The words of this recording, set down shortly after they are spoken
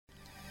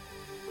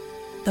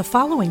The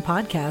following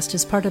podcast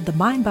is part of the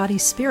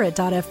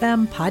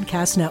MindBodySpirit.fm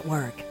podcast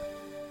network.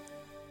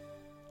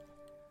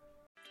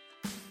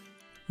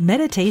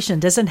 Meditation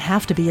doesn't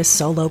have to be a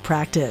solo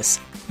practice.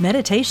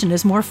 Meditation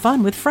is more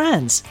fun with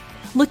friends.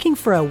 Looking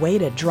for a way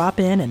to drop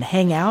in and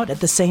hang out at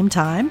the same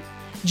time?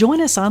 Join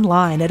us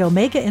online at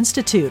Omega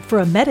Institute for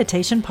a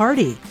meditation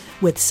party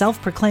with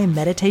self-proclaimed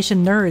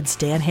meditation nerds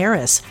Dan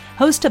Harris,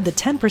 host of the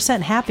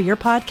 10% Happier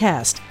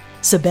podcast,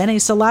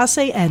 Sabene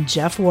Selassie, and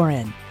Jeff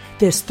Warren.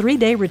 This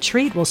 3-day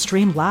retreat will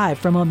stream live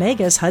from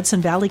Omega's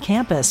Hudson Valley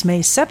campus May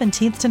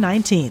 17th to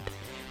 19th.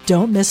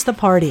 Don't miss the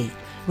party.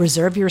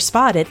 Reserve your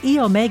spot at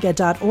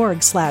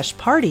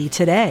eomega.org/party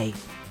today.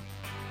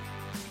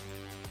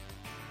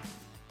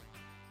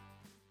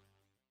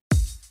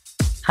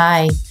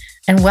 Hi,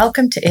 and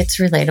welcome to It's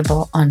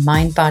Relatable on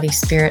Mind, Body,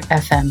 Spirit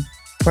FM,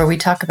 where we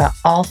talk about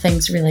all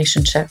things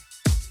relationship.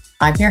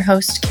 I'm your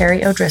host,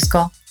 Carrie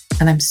O'Driscoll,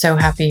 and I'm so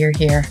happy you're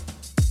here.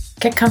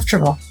 Get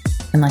comfortable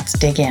and let's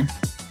dig in.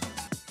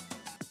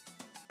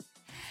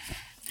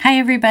 Hi,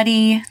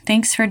 everybody.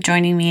 Thanks for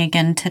joining me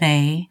again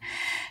today.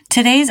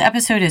 Today's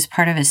episode is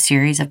part of a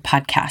series of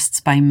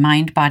podcasts by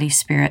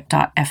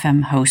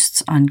MindBodySpirit.fm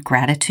hosts on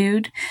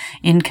gratitude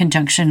in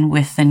conjunction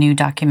with the new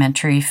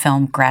documentary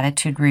film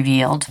Gratitude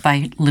Revealed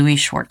by Louis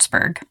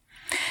Schwartzberg.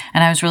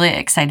 And I was really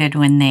excited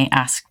when they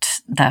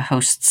asked the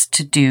hosts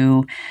to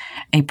do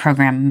a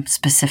program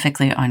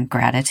specifically on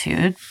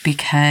gratitude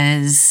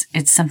because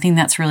it's something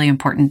that's really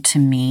important to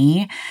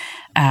me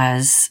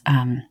as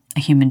a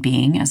human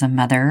being, as a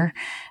mother,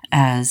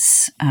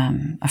 as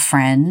a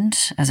friend,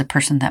 as a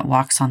person that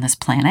walks on this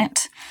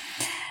planet.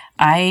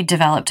 I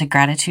developed a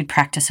gratitude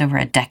practice over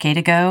a decade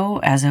ago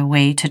as a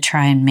way to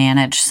try and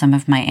manage some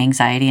of my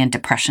anxiety and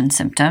depression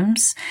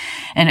symptoms.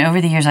 And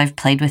over the years, I've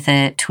played with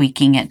it,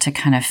 tweaking it to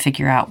kind of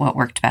figure out what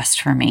worked best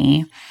for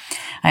me.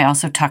 I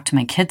also talked to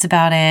my kids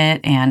about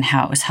it and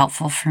how it was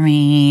helpful for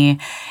me.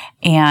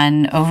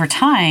 And over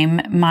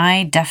time,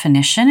 my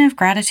definition of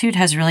gratitude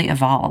has really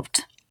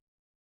evolved.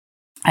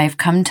 I've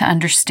come to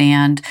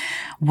understand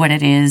what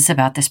it is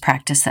about this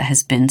practice that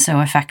has been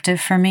so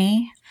effective for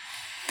me.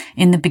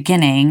 In the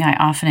beginning, I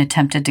often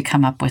attempted to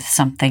come up with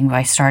something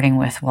by starting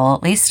with, well,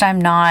 at least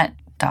I'm not ...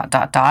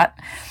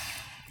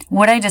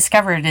 What I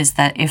discovered is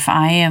that if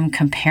I am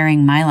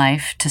comparing my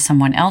life to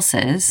someone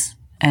else's,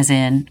 as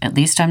in, at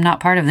least I'm not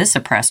part of this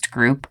oppressed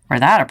group or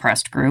that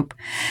oppressed group,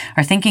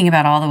 or thinking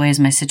about all the ways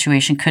my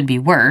situation could be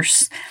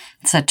worse,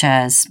 such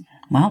as,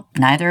 well,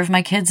 neither of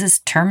my kids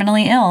is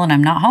terminally ill and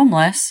I'm not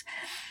homeless,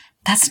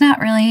 that's not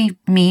really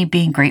me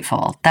being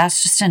grateful.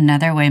 That's just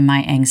another way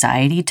my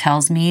anxiety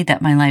tells me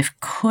that my life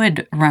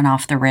could run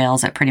off the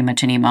rails at pretty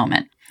much any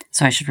moment.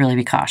 So I should really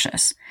be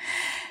cautious.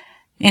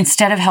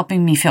 Instead of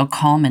helping me feel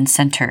calm and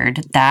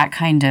centered, that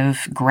kind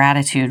of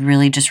gratitude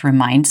really just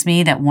reminds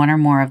me that one or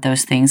more of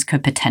those things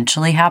could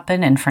potentially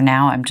happen. And for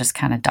now, I'm just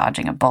kind of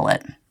dodging a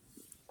bullet.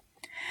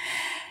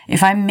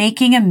 If I'm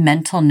making a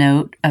mental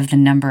note of the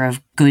number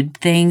of good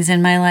things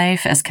in my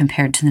life as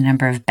compared to the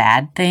number of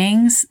bad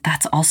things,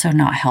 that's also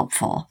not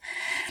helpful.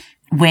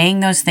 Weighing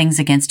those things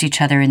against each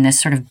other in this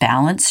sort of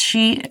balance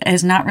sheet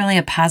is not really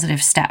a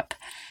positive step.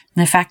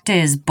 The fact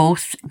is,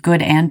 both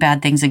good and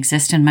bad things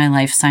exist in my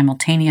life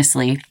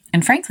simultaneously,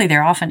 and frankly,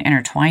 they're often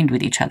intertwined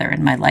with each other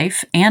in my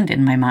life and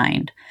in my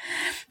mind.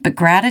 But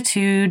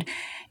gratitude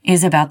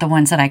is about the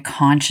ones that I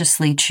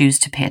consciously choose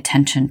to pay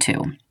attention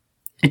to.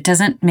 It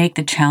doesn't make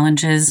the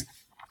challenges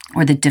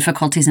or the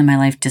difficulties in my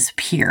life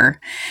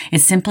disappear. It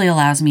simply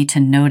allows me to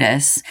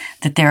notice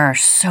that there are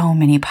so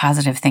many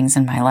positive things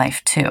in my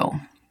life too.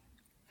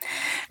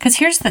 Because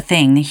here's the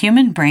thing, the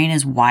human brain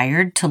is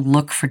wired to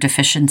look for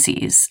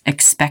deficiencies,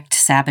 expect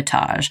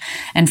sabotage,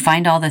 and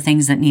find all the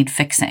things that need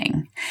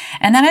fixing.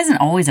 And that isn't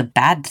always a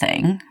bad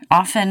thing.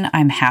 Often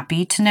I'm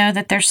happy to know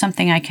that there's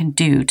something I can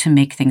do to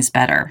make things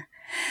better.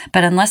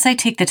 But unless I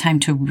take the time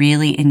to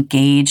really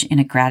engage in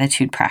a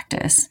gratitude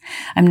practice,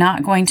 I'm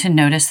not going to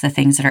notice the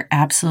things that are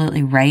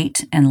absolutely right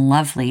and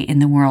lovely in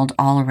the world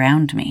all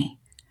around me.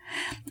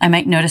 I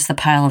might notice the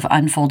pile of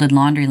unfolded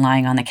laundry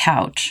lying on the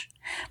couch,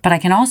 but I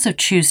can also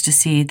choose to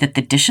see that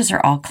the dishes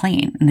are all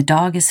clean and the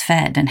dog is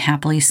fed and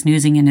happily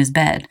snoozing in his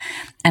bed,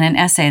 and an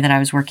essay that I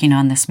was working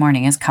on this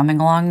morning is coming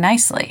along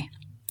nicely.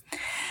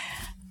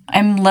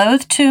 I'm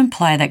loath to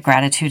imply that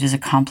gratitude is a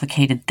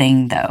complicated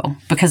thing, though,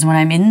 because when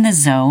I'm in the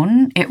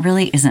zone, it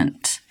really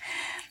isn't.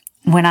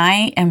 When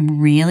I am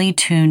really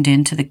tuned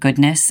into the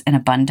goodness and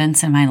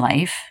abundance in my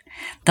life,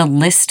 the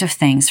list of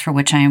things for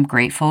which I am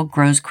grateful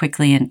grows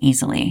quickly and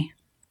easily.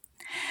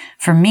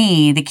 For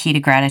me, the key to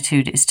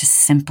gratitude is to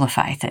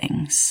simplify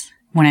things.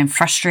 When I'm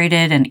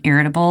frustrated and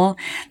irritable,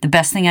 the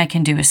best thing I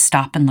can do is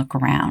stop and look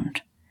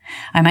around.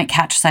 I might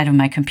catch sight of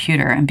my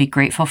computer and be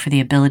grateful for the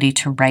ability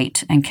to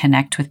write and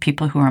connect with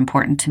people who are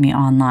important to me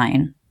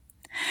online.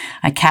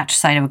 I catch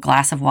sight of a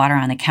glass of water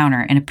on the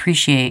counter and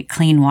appreciate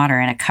clean water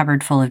in a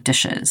cupboard full of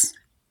dishes.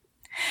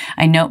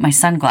 I note my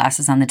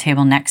sunglasses on the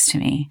table next to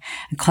me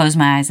and close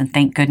my eyes and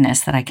thank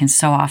goodness that I can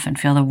so often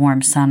feel the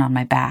warm sun on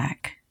my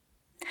back.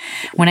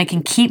 When I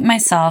can keep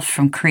myself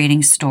from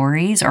creating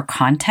stories or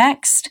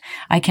context,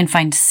 I can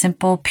find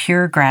simple,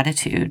 pure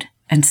gratitude,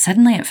 and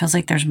suddenly it feels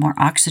like there's more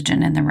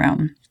oxygen in the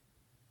room.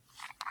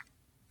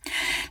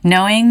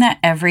 Knowing that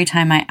every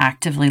time I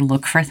actively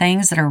look for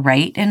things that are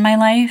right in my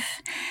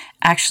life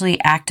actually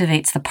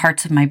activates the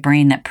parts of my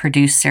brain that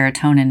produce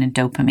serotonin and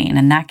dopamine,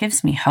 and that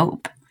gives me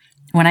hope.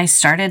 When I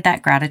started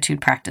that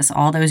gratitude practice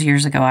all those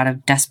years ago out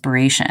of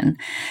desperation,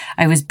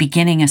 I was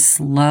beginning a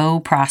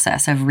slow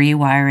process of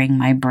rewiring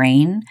my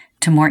brain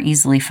to more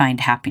easily find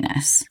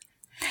happiness.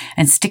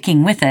 And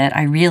sticking with it,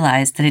 I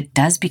realized that it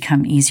does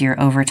become easier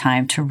over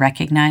time to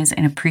recognize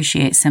and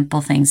appreciate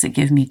simple things that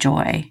give me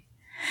joy.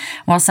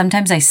 While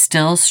sometimes I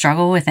still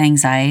struggle with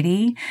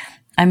anxiety,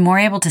 I'm more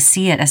able to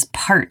see it as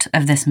part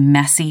of this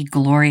messy,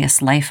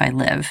 glorious life I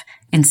live,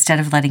 instead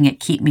of letting it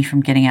keep me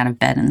from getting out of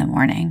bed in the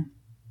morning.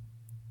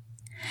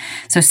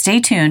 So stay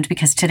tuned,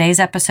 because today's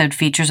episode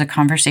features a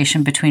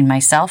conversation between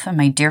myself and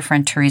my dear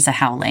friend Thereza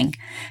Howling,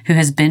 who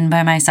has been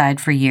by my side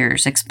for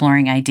years,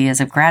 exploring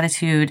ideas of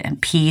gratitude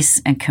and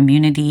peace and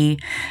community,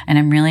 and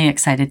I'm really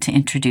excited to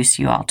introduce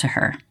you all to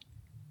her.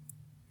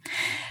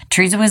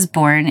 Thereza was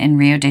born in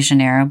Rio de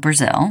Janeiro,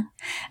 Brazil,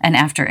 and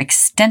after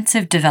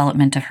extensive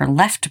development of her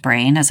left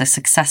brain as a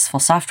successful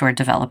software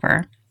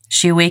developer,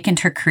 she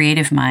awakened her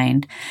creative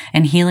mind,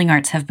 and healing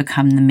arts have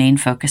become the main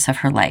focus of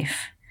her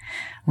life.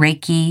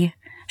 Reiki,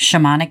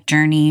 shamanic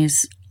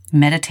journeys,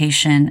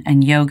 meditation,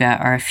 and yoga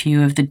are a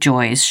few of the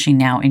joys she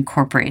now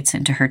incorporates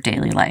into her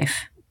daily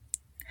life.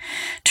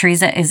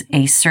 Thereza is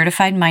a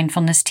certified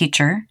mindfulness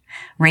teacher,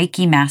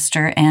 Reiki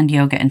master, and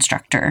yoga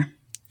instructor.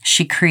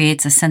 She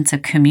creates a sense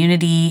of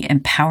community,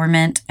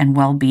 empowerment, and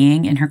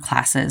well-being in her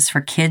classes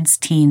for kids,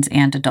 teens,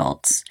 and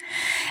adults.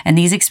 And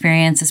these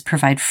experiences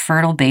provide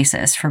fertile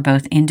basis for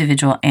both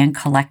individual and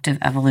collective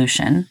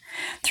evolution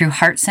through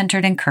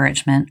heart-centered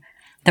encouragement,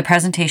 the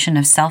presentation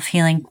of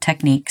self-healing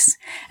techniques,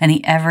 and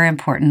the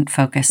ever-important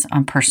focus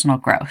on personal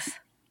growth.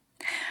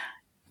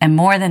 And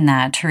more than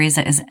that,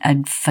 Thereza is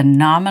a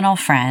phenomenal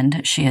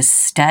friend. She is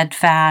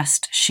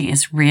steadfast, she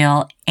is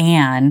real,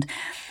 and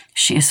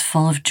she is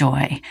full of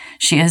joy.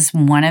 She is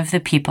one of the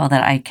people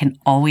that I can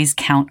always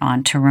count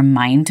on to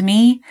remind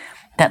me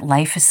that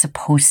life is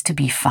supposed to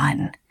be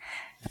fun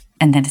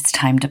and that it's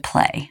time to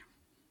play.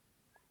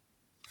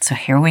 So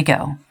here we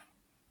go.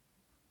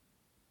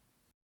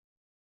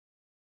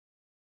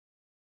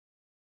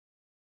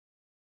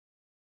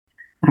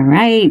 All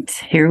right,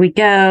 here we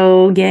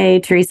go.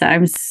 Yay, Thereza,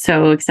 I'm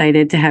so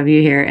excited to have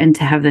you here and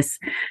to have this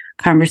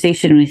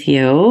conversation with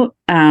you.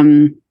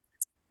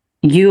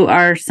 You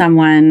are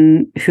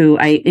someone who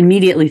I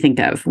immediately think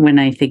of when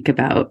I think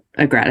about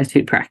a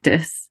gratitude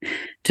practice,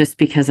 just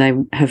because I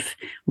have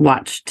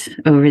watched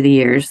over the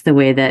years the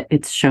way that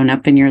it's shown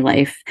up in your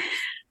life.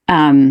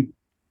 So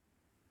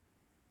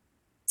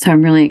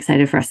I'm really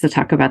excited for us to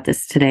talk about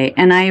this today.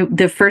 And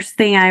the first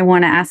thing I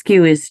want to ask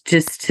you is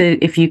just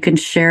if you can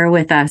share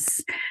with us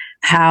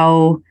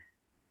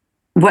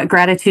what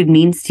gratitude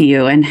means to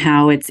you and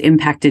how it's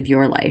impacted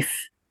your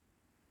life.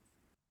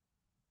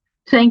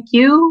 Thank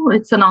you.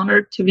 It's an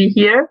honor to be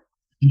here.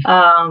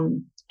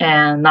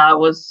 And I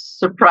was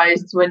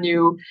surprised when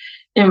you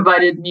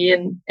invited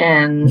me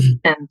and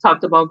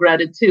talked about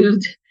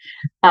gratitude.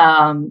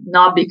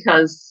 Not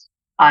because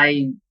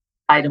I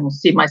don't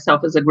see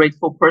myself as a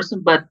grateful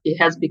person, but it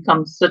has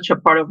become such a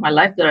part of my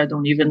life that I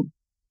don't even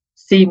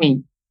see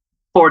me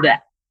for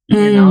that,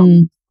 you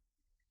know?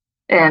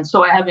 And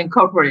so I have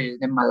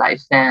incorporated it in my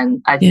life,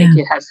 and I think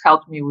it has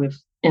helped me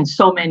in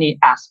so many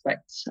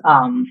aspects.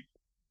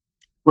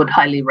 Would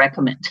highly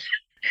recommend.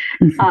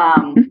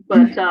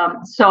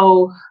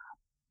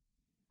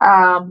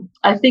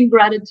 I think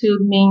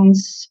gratitude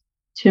means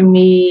to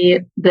me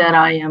that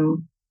I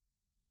am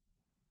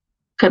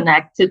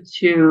connected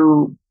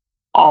to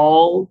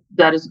all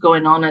that is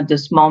going on at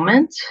this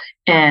moment,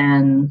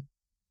 and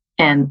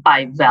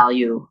I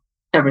value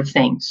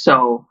everything.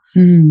 So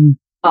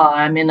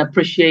I'm in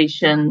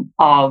appreciation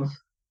of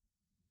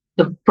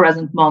the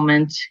present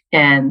moment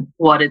and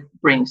what it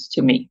brings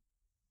to me.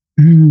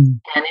 And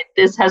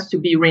this has to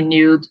be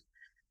renewed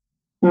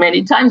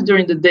many times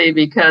during the day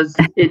because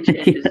it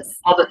changes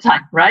all the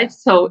time, right?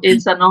 So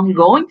it's an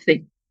ongoing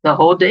thing the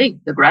whole day,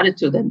 the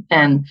gratitude.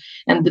 And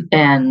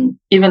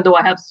even though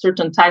I have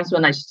certain times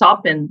when I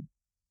stop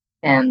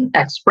and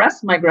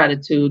express my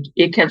gratitude,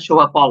 it can show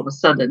up all of a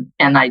sudden,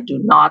 and I do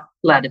not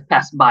let it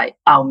pass by.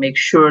 I'll make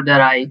sure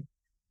that I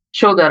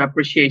show that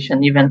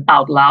appreciation even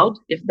out loud,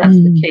 if that's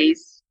the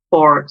case,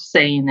 or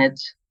saying it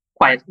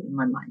quietly in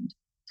my mind.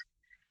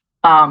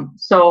 How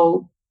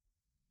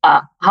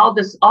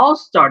this all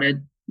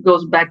started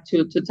goes back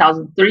to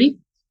 2003,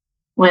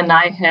 when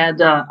I had,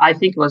 I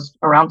think it was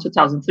around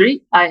 2003,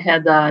 I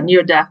had a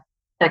near-death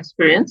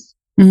experience.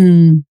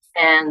 And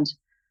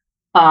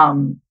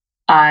when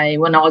I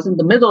was in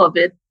the middle of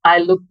it, I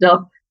looked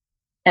up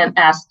and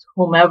asked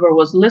whomever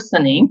was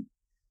listening,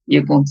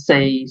 you can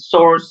say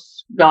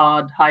source,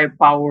 God, higher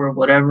power,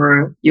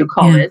 whatever you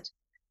call it,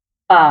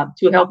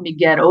 to help me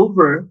get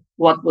over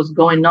what was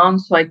going on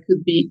so I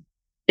could be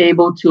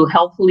able to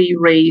healthily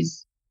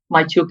raise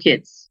my 2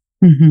 kids.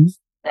 Mm-hmm.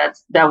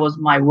 That was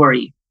my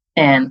worry.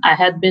 And I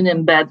had been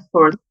in bed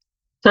for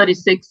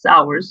 36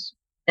 hours.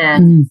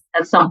 And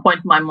at some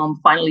point, my mom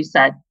finally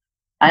said,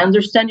 I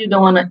understand you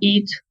don't want to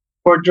eat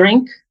or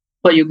drink,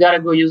 but you got to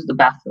go use the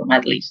bathroom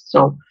at least.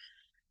 So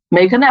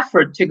make an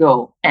effort to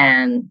go.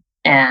 And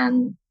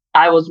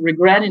I was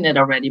regretting it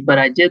already, but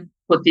I did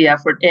put the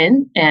effort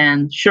in.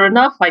 And sure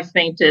enough, I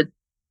fainted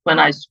when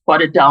I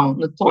squatted down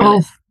the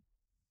toilet.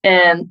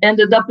 And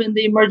ended up in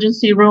the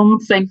emergency room.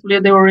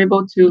 Thankfully, they were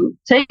able to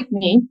take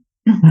me.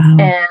 Wow.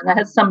 And I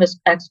had some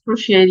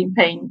excruciating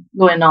pain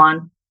going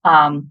on.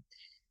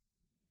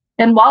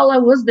 And while I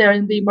was there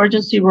in the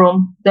emergency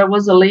room, there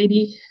was a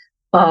lady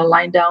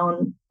lying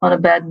down on a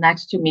bed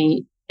next to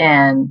me.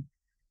 And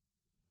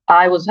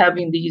I was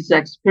having these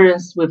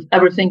experiences with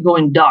everything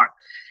going dark.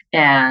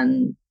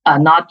 And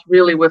not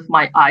really with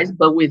my eyes,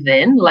 but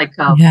within, like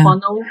a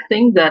funnel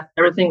thing, that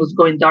everything was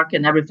going dark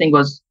and everything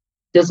was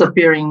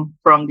disappearing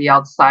from the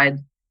outside.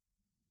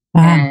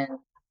 Wow.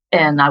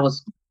 And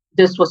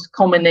this was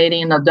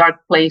culminating in a dark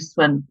place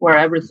where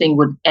everything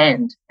would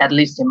end, at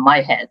least in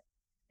my head.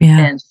 Yeah.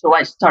 And so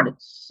I started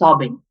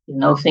sobbing,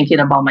 thinking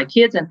about my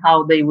kids and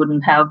how they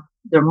wouldn't have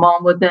their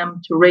mom with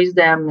them to raise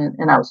them.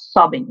 And I was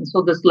sobbing. And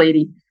so this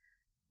lady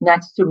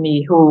next to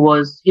me who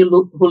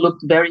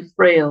looked very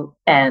frail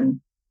and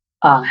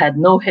had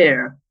no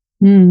hair,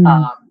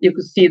 you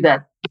could see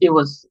that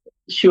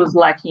she was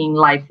lacking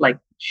life, like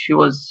she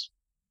was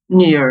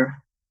near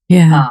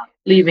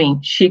leaving.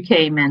 She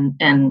came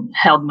and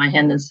held my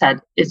hand and said,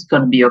 "It's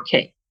going to be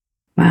okay."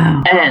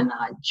 Wow. And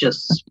I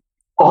just,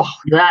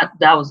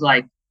 that was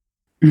like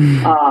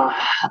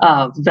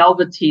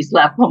velvety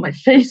slap on my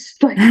face.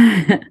 Like,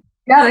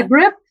 got a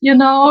grip,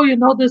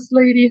 this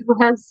lady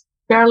who has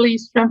barely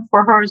strength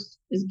for hers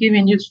is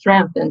giving you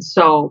strength. And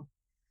so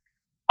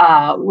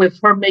with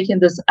her making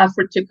this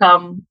effort to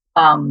come,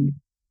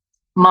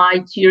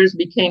 my tears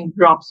became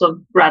drops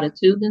of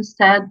gratitude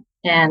instead.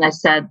 And I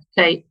said,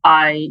 okay,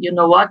 you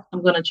know what?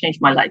 I'm going to change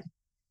my life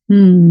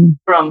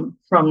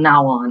from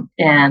now on.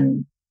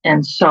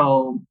 And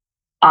so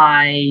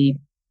I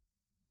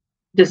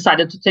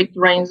decided to take the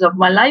reins of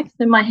my life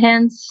in my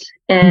hands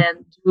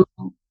and do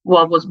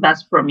what was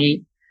best for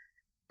me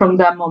from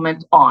that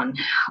moment on.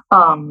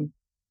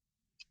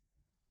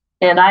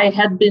 And I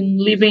had been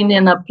living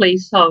in a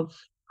place of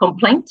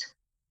complaint,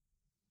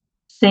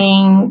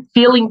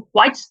 feeling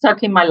quite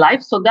stuck in my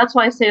life. So that's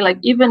why I say, like,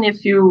 even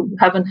if you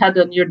haven't had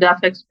a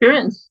near-death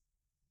experience,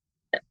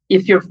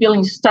 if you're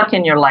feeling stuck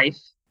in your life,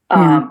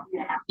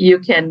 you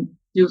can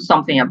do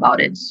something about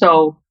it.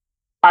 So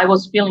I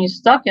was feeling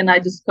stuck, and I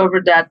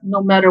discovered that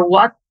no matter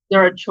what,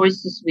 there are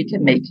choices we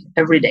can make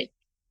every day.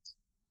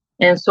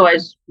 And so I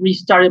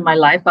restarted my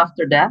life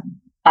after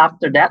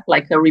that,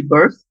 like a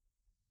rebirth.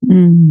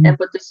 And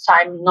but this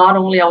time, not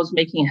only I was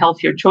making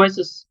healthier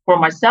choices for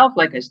myself,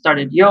 like I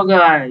started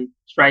yoga, I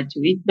tried to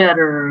eat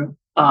better,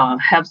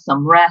 have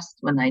some rest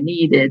when I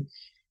needed.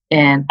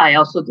 And I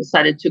also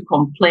decided to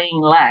complain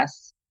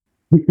less.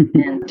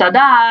 And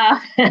ta-da!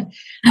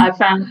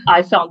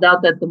 I found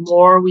out that the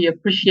more we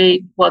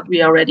appreciate what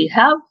we already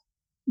have,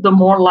 the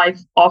more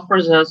life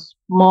offers us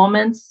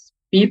moments,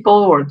 people,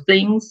 or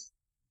things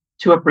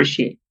to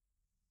appreciate.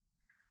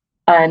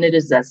 And it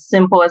is as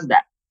simple as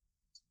that.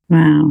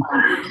 Wow.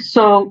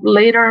 So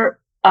later,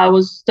 I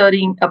was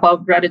studying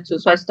about gratitude.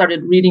 So I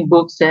started reading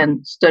books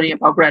and studying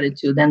about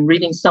gratitude. And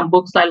reading some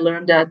books, I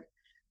learned that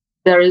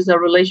there is a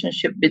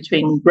relationship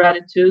between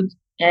gratitude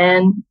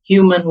and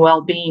human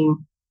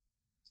well-being.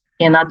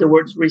 In other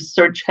words,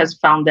 research has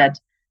found that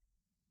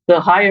the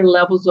higher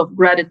levels of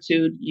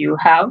gratitude you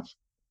have,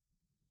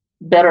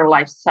 better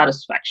life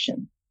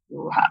satisfaction you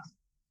will have.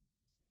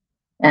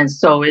 And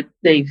so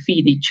they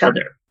feed each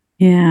other.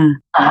 Yeah.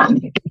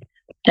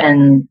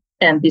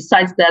 And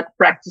besides that,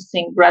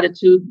 practicing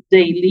gratitude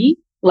daily,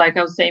 like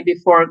I was saying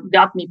before,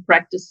 got me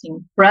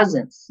practicing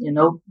presence,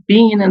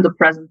 being in the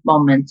present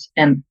moment.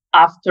 And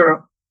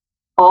after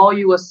all,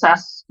 you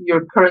assess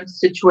your current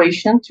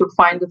situation to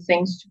find the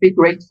things to be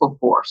grateful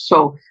for.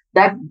 So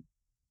that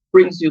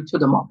brings you to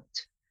the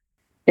moment.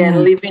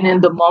 And living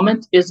in the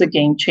moment is a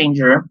game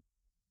changer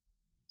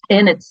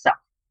in itself.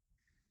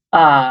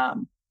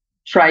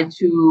 Try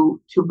to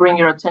bring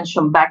your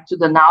attention back to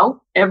the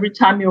now. Every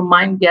time your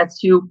mind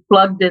gets you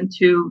plugged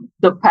into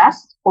the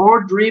past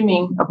or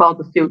dreaming about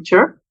the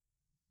future,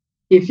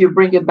 if you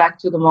bring it back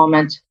to the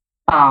moment,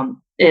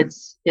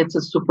 it's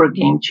a super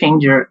game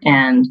changer.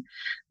 And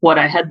what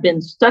I had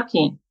been stuck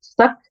in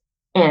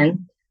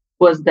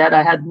was that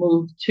I had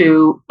moved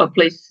to a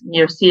place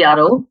near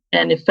Seattle,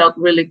 and it felt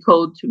really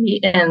cold to me,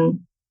 and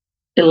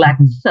it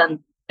lacked sun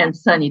and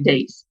sunny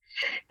days.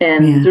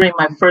 And during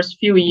my first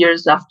few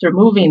years after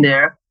moving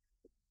there,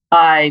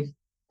 I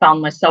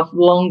found myself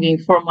longing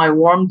for my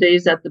warm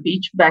days at the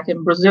beach back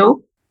in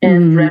Brazil,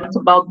 and dreamt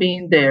about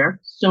being there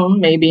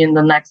soon, maybe in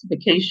the next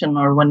vacation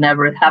or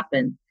whenever it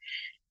happened.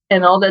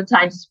 And all that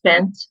time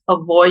spent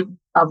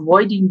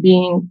avoiding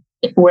being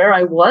where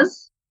I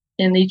was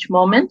in each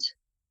moment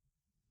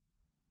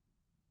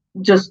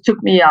just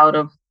took me out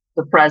of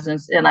the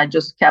presence, and I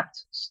just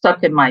kept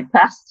stuck in my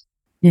past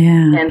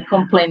and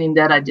complaining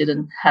that I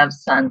didn't have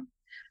sun.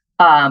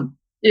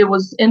 It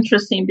was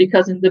interesting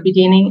because in the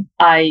beginning,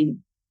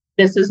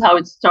 this is how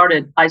it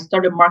started. I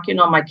started marking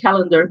on my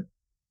calendar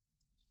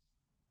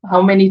how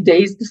many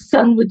days the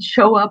sun would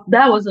show up.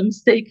 That was a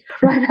mistake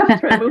right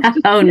after I moved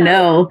to Oh, Seattle.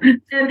 no.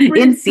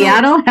 In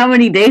Seattle, how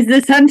many days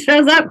the sun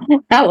shows up?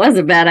 That was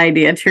a bad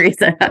idea,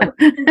 Thereza.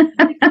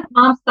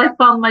 Months, I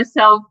found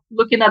myself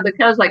looking at the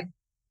calendar like,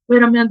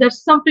 wait a minute,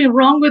 there's something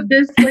wrong with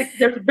this. Like,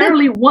 there's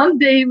barely one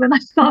day when I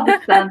saw the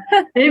sun.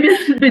 Maybe I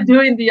should be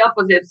doing the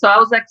opposite. So I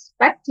was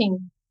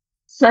expecting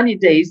sunny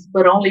days,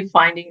 but only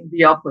finding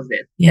the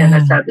opposite. Yeah. And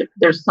I said,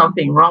 there's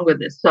something wrong with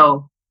this.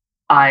 So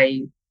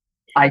I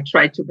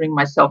tried to bring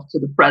myself to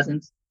the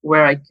present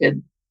where I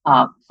could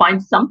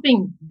find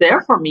something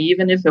there for me,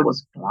 even if it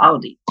was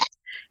cloudy.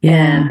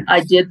 Yeah. And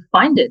I did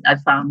find it. I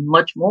found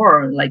much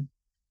more, like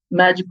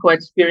magical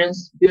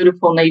experience,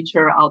 beautiful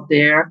nature out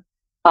there,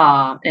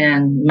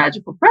 and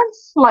magical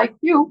friends like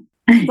you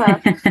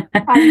that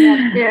I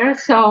met there.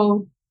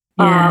 So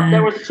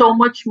there was so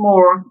much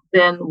more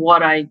than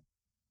what I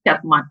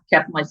kept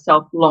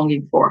myself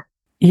longing for.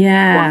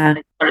 Yeah. Once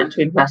I started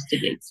to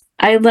investigate.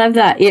 I love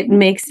that. It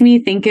makes me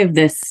think of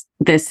this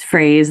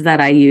phrase that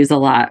I use a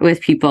lot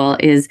with people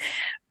is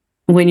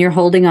when you're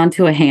holding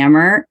onto a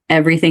hammer,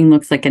 everything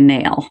looks like a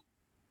nail.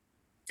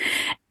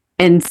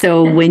 And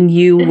so when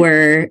you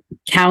were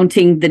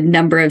counting the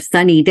number of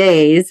sunny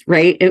days,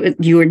 right,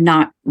 you were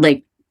not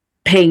like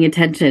paying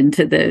attention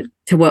to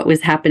what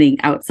was happening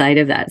outside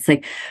of that. It's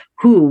like,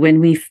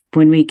 when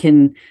we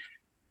can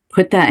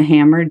put that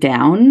hammer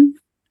down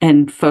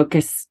and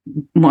focus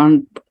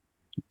on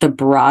the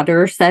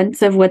broader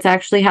sense of what's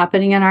actually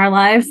happening in our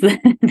lives, then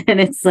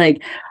it's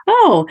like,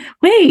 oh,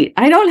 wait,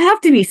 I don't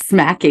have to be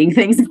smacking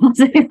things all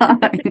day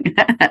long.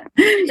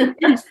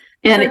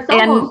 and it's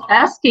almost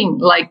asking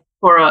like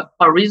for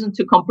a reason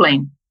to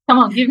complain. Come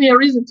on, give me a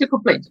reason to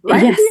complain.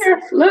 Right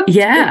here, look.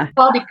 Yeah.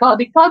 Cloudy.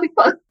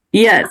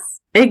 Yes,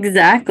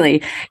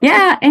 exactly.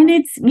 Yeah. And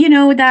it's,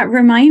 that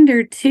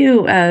reminder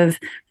too of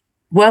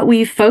what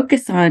we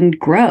focus on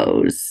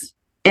grows.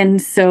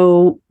 And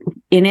so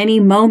in any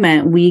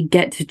moment, we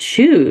get to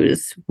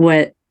choose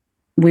what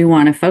we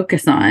want to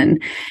focus on.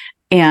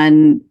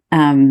 And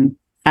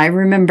I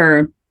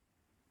remember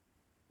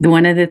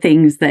one of the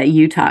things that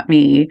you taught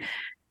me,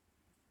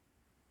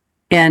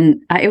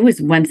 and it was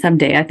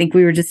someday, I think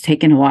we were just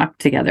taking a walk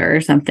together or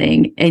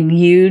something, and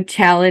you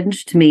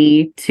challenged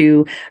me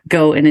to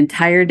go an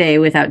entire day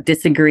without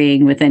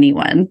disagreeing with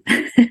anyone.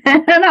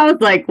 And I was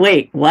like,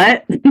 wait,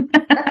 what?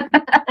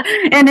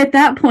 And at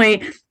that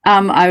point,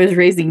 I was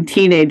raising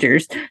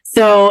teenagers.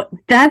 So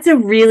that's a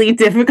really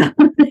difficult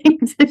thing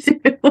to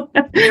do.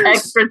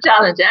 Extra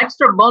challenge,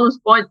 extra bonus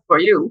point for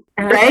you.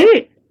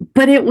 Right?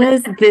 But it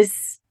was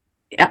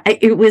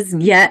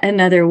yet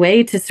another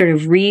way to sort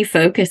of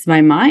refocus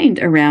my mind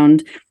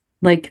around,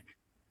 like,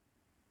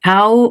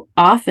 how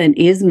often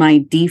is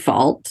my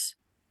default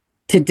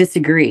to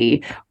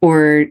disagree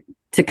or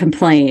to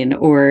complain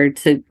or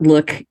to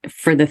look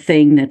for the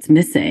thing that's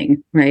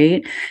missing,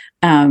 right?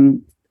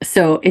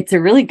 So it's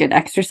a really good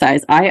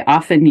exercise. I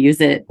often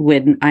use it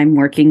when I'm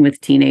working with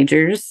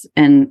teenagers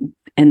and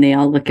they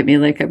all look at me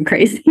like I'm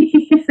crazy.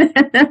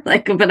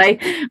 Like, but I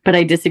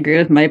disagree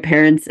with my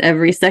parents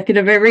every second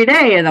of every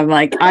day. And I'm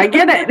like, I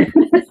get it.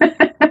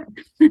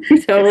 I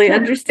totally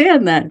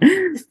understand that.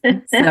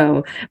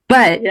 So,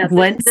 but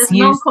once there's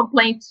no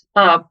complaint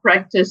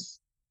practice.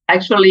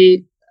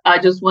 Actually, I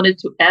just wanted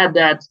to add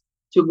that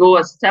to go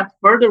a step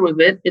further with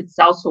it, it's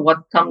also what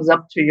comes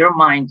up to your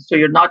mind. So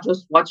you're not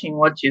just watching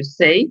what you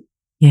say,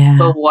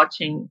 but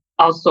watching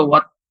also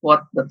what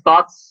the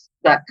thoughts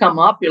that come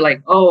up. You're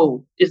like,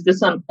 oh, is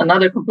this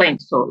another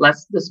complaint? So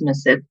let's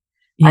dismiss it.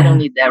 I don't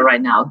need that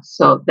right now.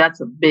 So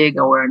that's a big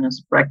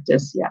awareness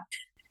practice. Yeah.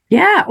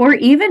 Yeah. Or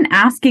even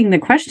asking the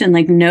question,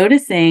 like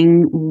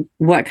noticing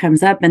what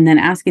comes up and then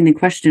asking the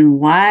question,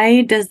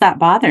 why does that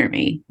bother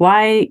me?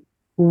 Why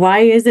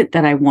is it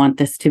that I want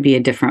this to be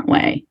a different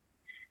way?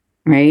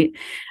 Right.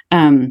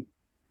 I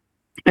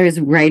was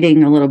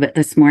writing a little bit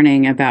this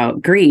morning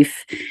about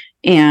grief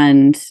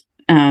and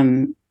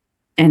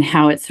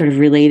how it's sort of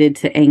related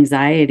to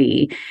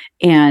anxiety,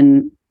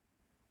 and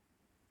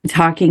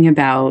talking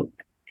about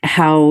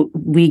how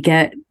we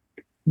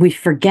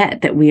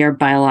forget that we are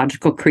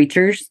biological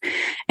creatures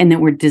and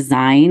that we're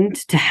designed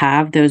to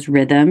have those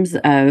rhythms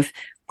of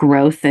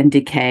growth and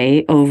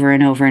decay over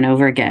and over and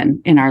over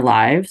again in our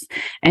lives.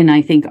 And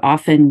I think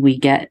often we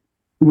get,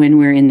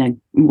 when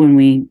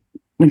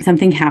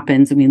something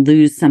happens and we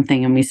lose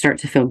something and we start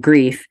to feel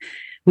grief,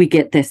 we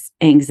get this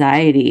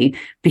anxiety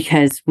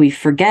because we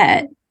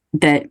forget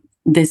that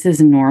this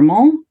is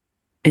normal.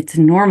 It's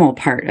a normal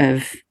part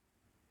of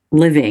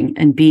living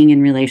and being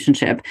in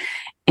relationship.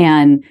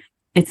 And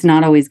it's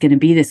not always going to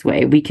be this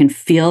way. We can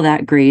feel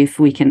that grief.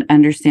 We can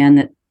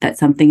understand that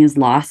something is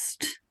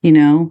lost,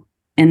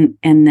 and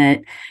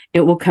that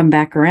it will come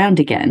back around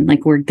again.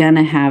 Like we're going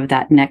to have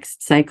that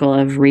next cycle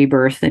of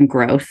rebirth and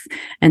growth,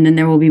 and then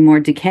there will be more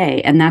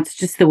decay. And that's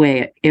just the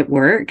way it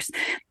works.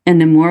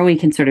 And the more we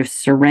can sort of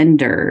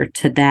surrender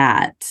to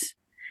that,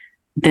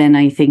 then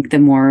I think the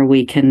more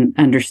we can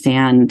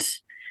understand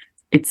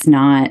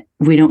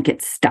we don't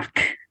get stuck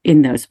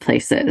in those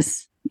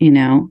places,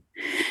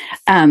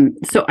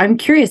 So I'm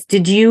curious,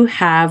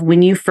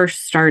 when you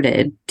first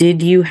started,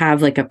 did you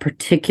have like a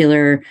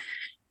particular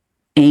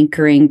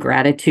anchoring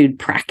gratitude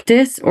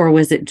practice, or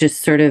was it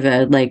just sort of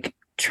a like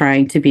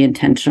trying to be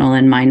intentional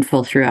and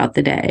mindful throughout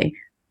the day,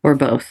 or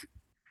both?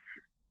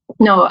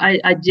 No,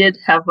 I did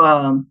have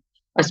a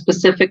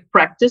specific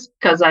practice,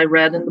 because I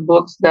read in the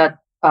books that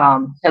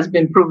has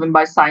been proven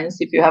by science.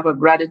 If you have a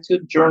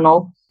gratitude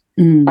journal,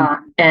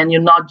 and you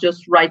not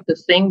just write the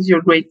things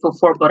you're grateful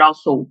for, but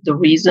also the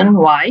reason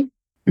why.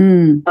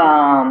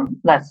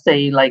 Let's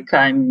say, like,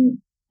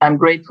 I'm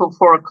grateful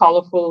for a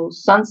colorful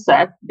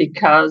sunset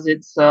because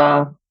it's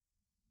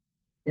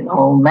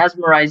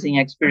mesmerizing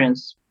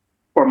experience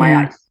for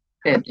my eyes.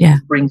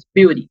 It brings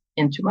beauty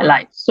into my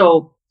life.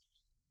 So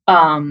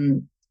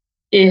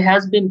it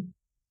has been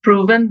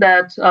proven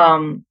that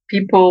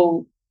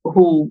people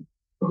who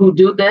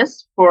do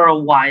this for a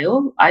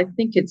while, I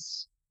think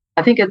it's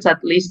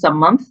at least a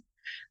month,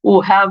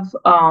 will have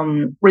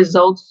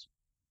results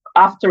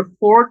after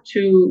 4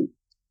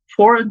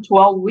 and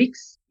 12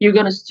 weeks. You're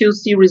going to still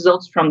see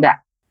results from that,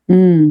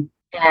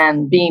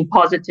 and being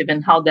positive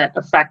in how that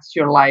affects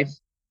your life,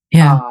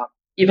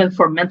 even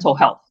for mental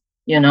health.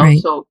 Right.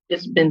 So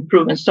it's been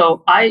proven.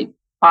 So I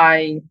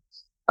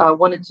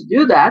wanted to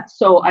do that,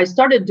 so I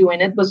started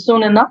doing it. But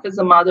soon enough, as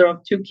a mother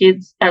of 2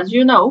 kids, as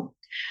you know,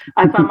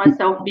 I found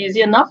myself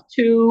busy enough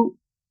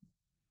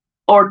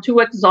or too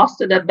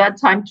exhausted at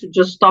bedtime to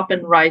just stop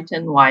and write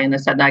and why. And I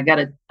said, I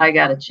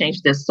gotta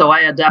change this. So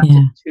I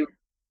adapted to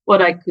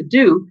what I could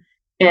do.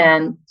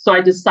 And so I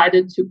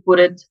decided to put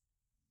it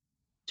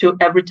to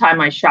every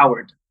time I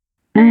showered.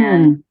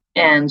 And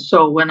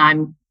so when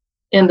I'm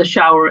in the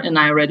shower and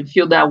I already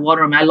feel that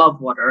water, and I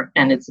love water,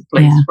 and it's a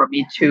place for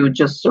me to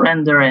just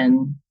surrender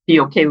and be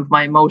okay with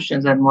my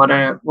emotions and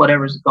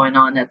whatever's going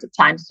on at the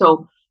time.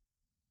 So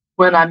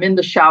when I'm in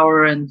the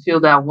shower and feel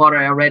that water,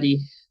 I already,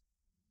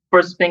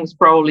 first thing's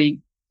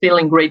probably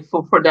feeling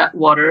grateful for that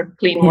water,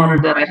 clean water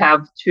that I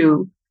have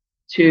to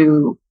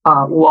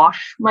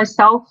wash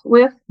myself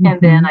with.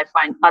 And then I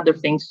find other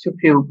things to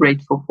feel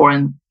grateful for.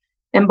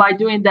 And by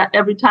doing that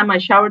every time I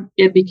showered,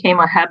 it became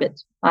a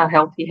habit, a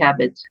healthy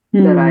habit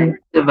that I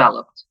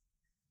developed.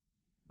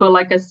 But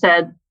like I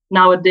said,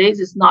 nowadays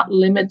it's not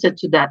limited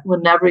to that.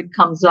 Whenever it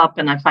comes up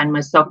and I find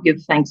myself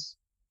give thanks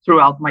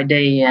throughout my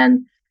day,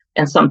 and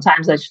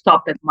sometimes I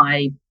stop at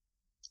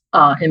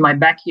in my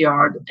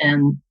backyard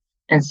and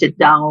sit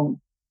down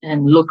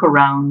and look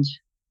around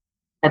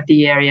at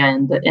the area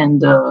and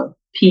the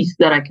peace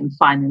that I can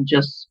find, and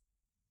just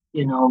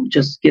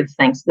give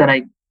thanks that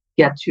I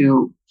get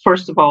to,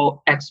 first of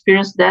all,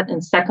 experience that,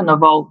 and second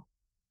of all,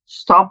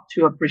 stop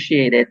to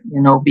appreciate it,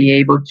 be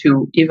able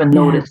to even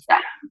notice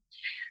that.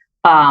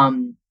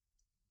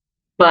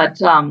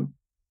 But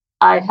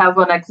I have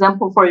an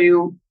example for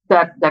you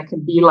that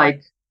can be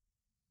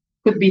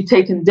could be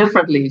taken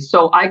differently.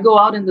 So I go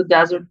out in the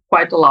desert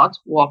quite a lot,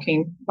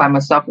 walking by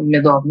myself in the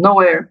middle of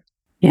nowhere.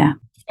 Yeah.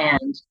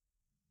 And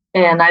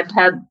I've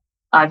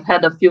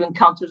had a few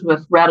encounters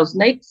with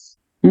rattlesnakes.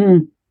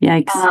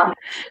 Yikes.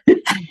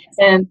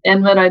 And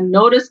when I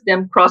notice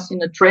them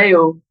crossing a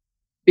trail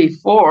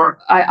before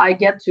I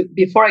get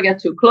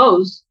too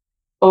close,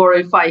 or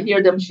if I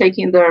hear them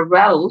shaking their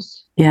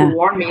rattles to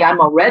warn me I'm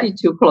already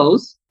too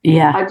close,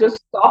 I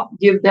just stop,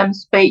 give them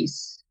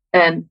space,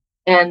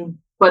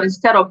 but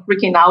instead of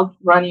freaking out,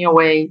 running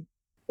away,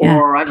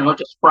 or I don't know,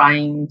 just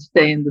crying,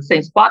 stay in the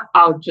same spot,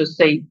 I'll just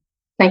say,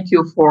 thank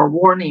you for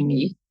warning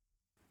me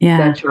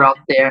that you're out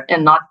there,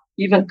 and not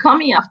even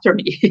coming after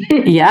me.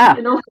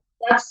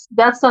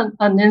 That's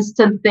an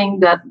instant thing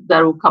that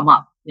will come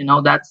up.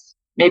 That's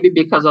maybe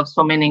because of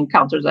so many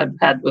encounters I've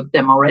had with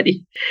them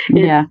already.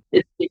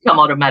 It's become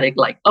automatic,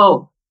 like,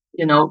 oh,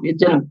 it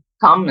didn't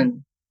come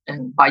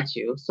and bite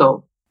you.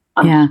 So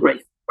I'm just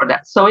grateful for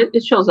that. So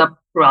it shows up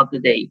throughout the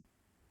day.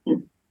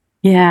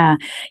 Yeah.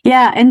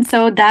 And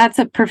so that's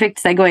a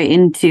perfect segue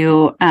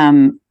into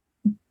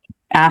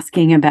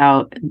asking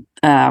about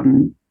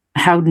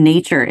how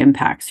nature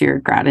impacts your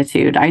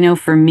gratitude. I know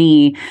for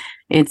me,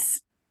 it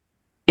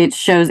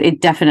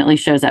definitely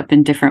shows up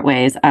in different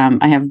ways.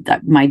 I have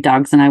my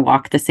dogs and I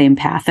walk the same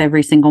path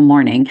every single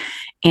morning,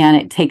 and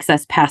it takes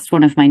us past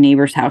one of my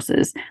neighbor's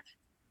houses.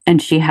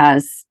 And she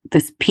has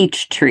this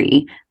peach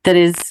tree that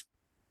is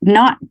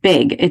not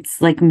big. It's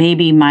like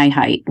maybe my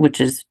height,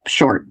 which is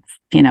short,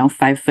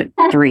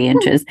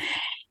 5'3".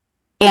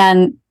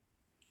 And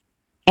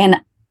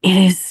it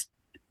is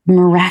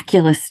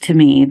miraculous to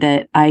me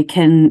that I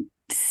can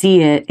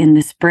see it in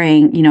the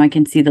spring. I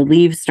can see the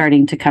leaves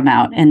starting to come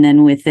out. And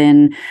then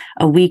within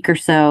a week or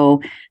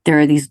so, there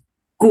are these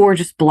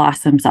gorgeous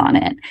blossoms on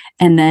it.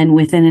 And then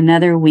within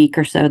another week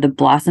or so, the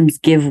blossoms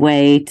give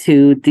way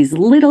to these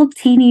little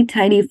teeny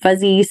tiny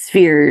fuzzy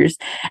spheres.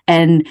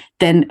 And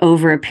then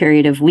over a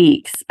period of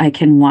weeks, I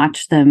can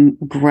watch them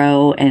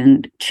grow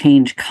and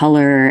change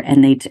color.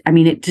 And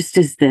it just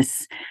is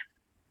this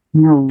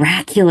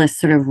miraculous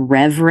sort of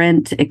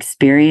reverent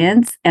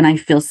experience. And I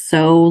feel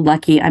so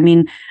lucky. I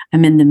mean,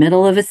 I'm in the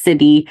middle of a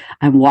city.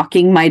 I'm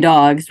walking my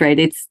dogs,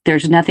 right?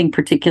 There's nothing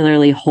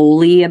particularly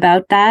holy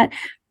about that,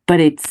 but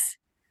it's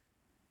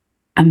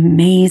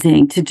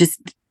amazing to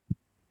just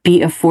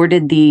be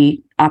afforded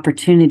the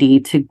opportunity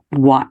to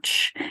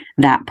watch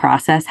that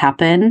process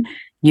happen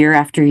year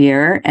after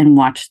year and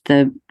watch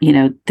the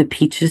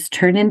peaches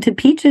turn into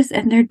peaches.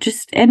 And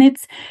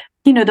it's,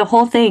 the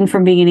whole thing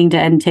from beginning to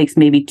end takes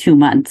maybe 2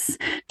 months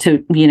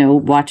to,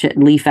 watch it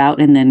leaf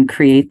out and then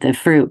create the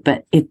fruit.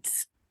 But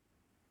it's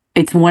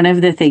one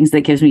of the things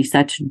that gives me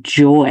such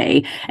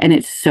joy, and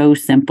it's so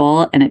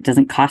simple and it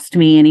doesn't cost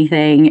me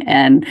anything.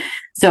 And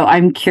so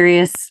I'm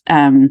curious,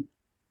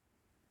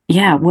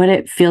 what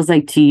it feels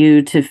like to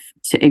you to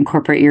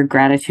incorporate your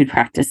gratitude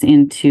practice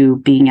into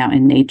being out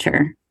in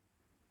nature.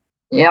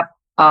 Yep.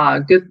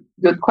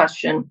 Good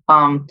question.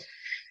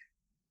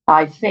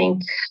 I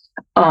think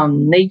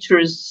nature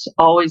is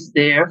always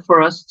there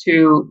for us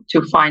to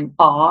find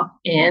awe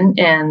in,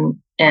 and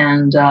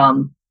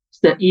it's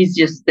the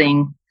easiest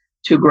thing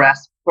to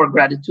grasp for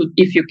gratitude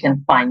if you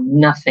can find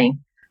nothing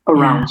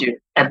around you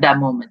at that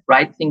moment,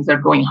 right? Things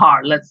are going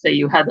hard. Let's say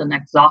you had an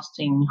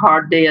exhausting,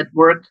 hard day at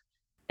work,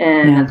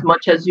 and as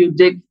much as you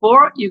dig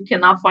for, you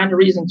cannot find a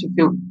reason to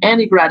feel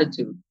any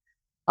gratitude.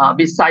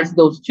 Besides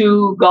those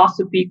two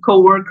gossipy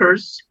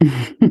coworkers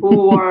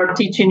who are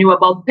teaching you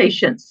about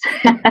patience.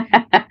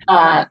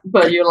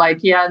 But you're like,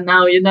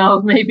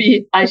 now,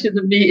 maybe I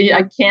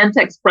can't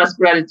express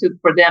gratitude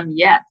for them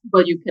yet,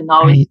 but you can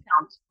always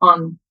count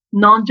on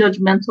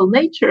non-judgmental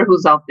nature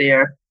who's out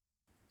there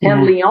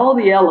handling all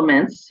the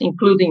elements,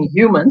 including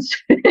humans.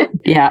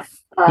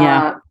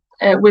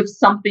 With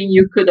something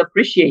you could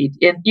appreciate.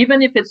 And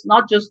even if it's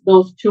not just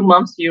those 2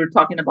 months you're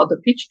talking about the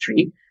peach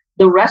tree,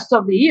 the rest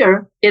of the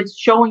year, it's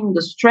showing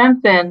the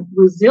strength and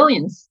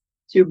resilience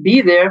to be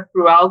there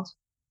throughout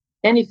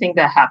anything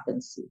that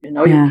happens.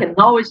 You can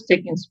always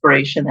take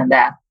inspiration in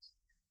that.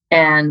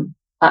 And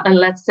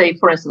let's say,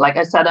 for instance, like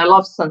I said, I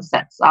love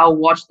sunsets. I'll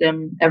watch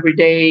them every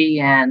day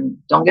and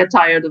don't get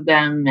tired of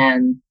them,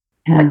 and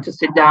like to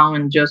sit down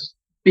and just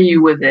be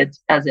with it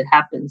as it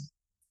happens.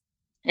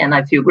 And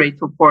I feel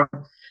grateful for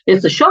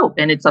it's a show,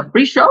 and it's a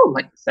free show.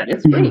 Like I said,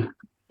 it's free.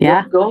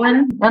 Just go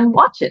in and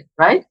watch it,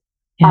 right?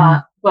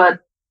 But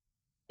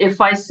if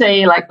I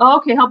say like,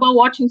 okay, how about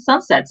watching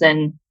sunsets,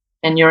 and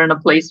you're in a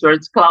place where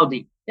it's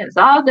cloudy? Yes,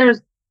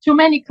 there's too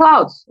many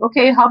clouds.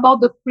 Okay, how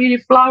about the pretty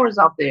flowers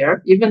out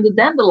there, even the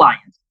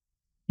dandelions?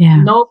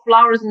 No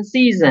flowers in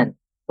season.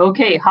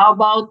 Okay, how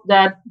about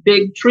that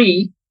big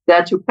tree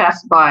that you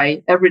pass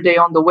by every day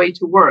on the way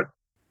to work?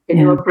 Can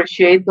you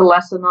appreciate the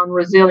lesson on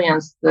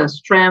resilience, the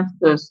strength,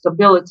 the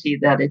stability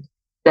that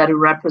it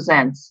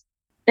represents?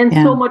 And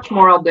so much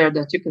more out there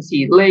that you can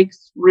see: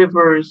 lakes,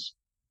 rivers,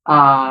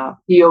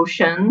 the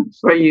ocean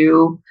for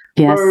you,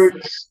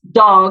 birds,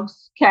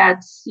 dogs,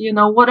 cats,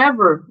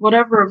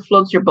 whatever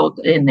floats your boat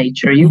in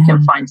nature, you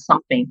can find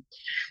something.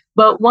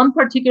 But one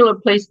particular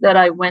place that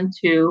I went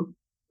to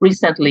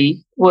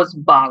recently was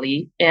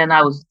Bali, and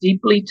I was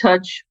deeply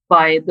touched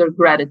by their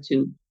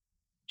gratitude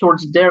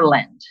towards their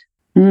land.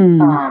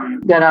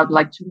 That I'd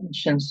like to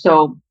mention.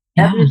 So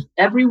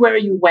everywhere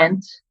you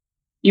went,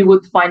 you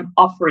would find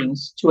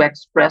offerings to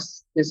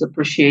express this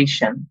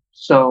appreciation.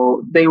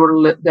 So there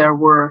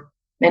were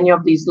many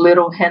of these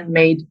little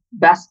handmade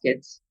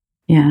baskets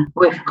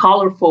with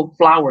colorful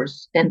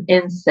flowers and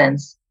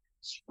incense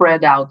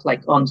spread out,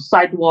 like on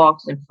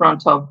sidewalks, in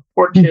front of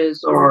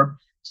porches or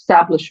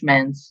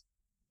establishments.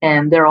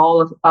 And they're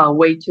all a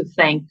way to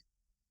thank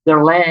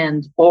their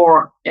land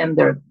and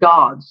their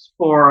gods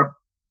for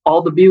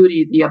all the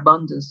beauty, the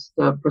abundance,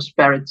 the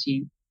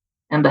prosperity,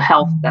 and the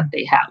health that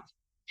they have.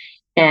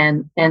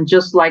 And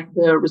just like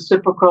the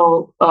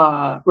reciprocal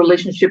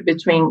relationship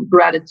between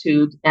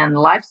gratitude and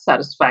life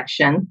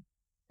satisfaction,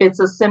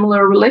 it's a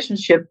similar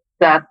relationship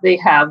that they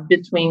have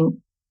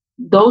between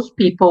those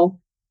people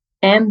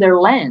and their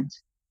land.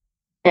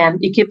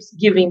 And it keeps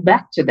giving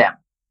back to them.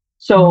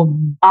 So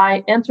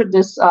I entered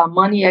this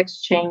money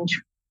exchange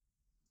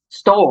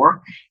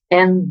store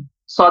and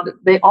saw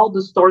that all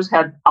the stores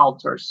had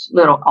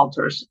little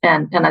altars,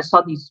 and I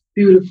saw these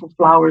beautiful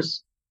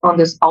flowers on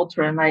this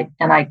altar, and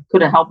I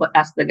couldn't help but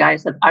ask the guy. I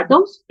said, "Are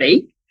those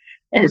fake?"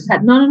 And he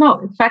said, "No.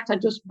 In fact, I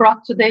just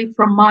brought today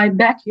from my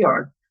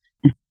backyard."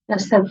 I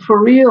said,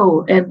 "For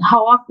real? And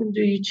how often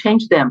do you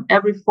change them?"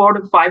 "Every 4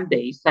 to 5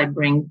 days, I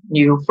bring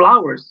new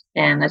flowers."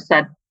 And I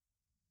said,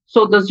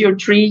 "So does your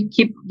tree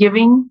keep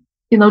giving?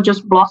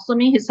 Just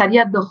blossoming?" He said,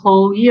 "Yeah, the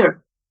whole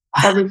year."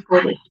 Every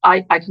 4 days,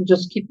 I can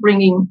just keep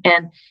bringing,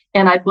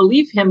 and I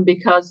believe him,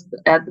 because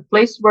at the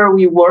place where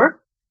we were,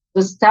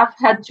 the staff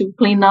had to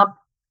clean up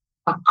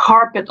a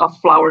carpet of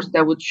flowers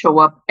that would show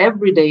up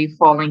every day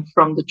falling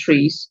from the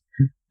trees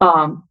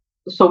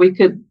so we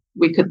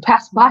could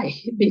pass by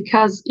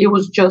because it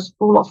was just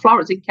full of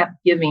flowers. It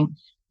kept giving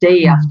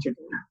day after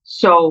day.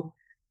 So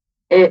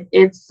it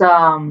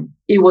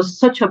was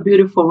such a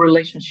beautiful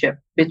relationship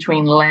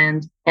between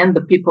land and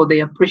the people. They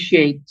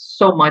appreciate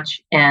so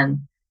much and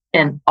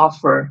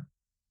offer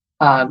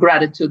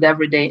gratitude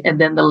every day. And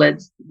then the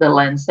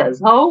land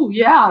says, "Oh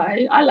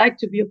yeah, I like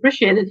to be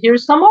appreciated.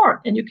 Here's some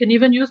more, and you can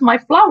even use my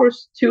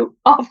flowers to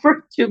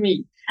offer to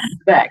me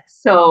back."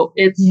 So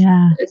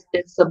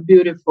it's a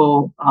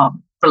beautiful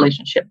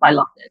relationship. I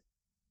loved it.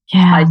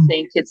 Yeah. I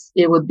think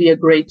it would be a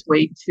great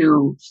way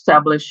to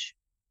establish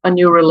a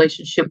new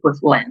relationship with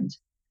land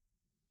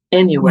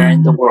anywhere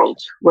in the world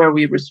where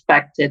we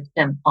respect it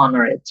and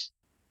honor it.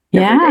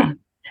 Yeah.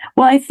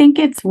 Well, I think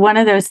it's one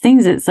of those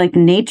things. It's like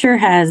nature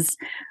has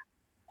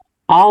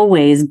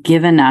always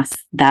given us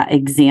that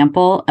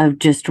example of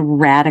just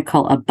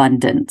radical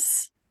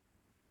abundance,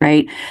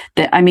 right?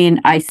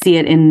 I see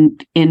it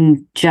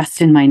in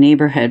just in my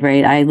neighborhood,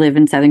 right? I live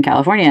in Southern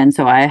California, and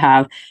so I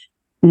have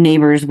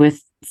neighbors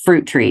with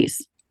fruit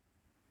trees,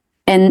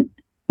 and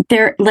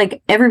they're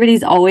like,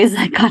 everybody's always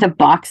like got a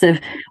box of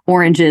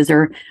oranges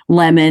or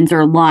lemons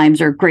or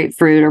limes or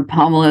grapefruit or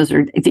pomelos,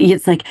 or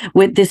it's like,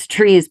 with this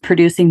tree is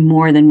producing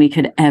more than we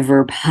could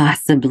ever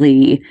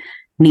possibly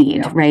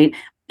need, right?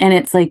 And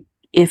it's like,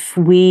 if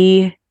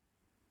we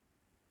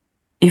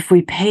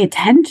pay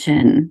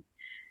attention,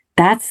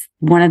 that's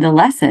one of the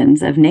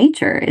lessons of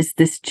nature, is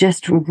this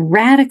just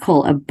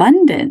radical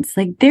abundance.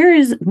 Like, there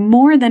is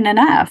more than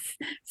enough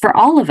for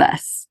all of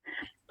us.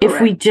 Correct.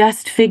 If we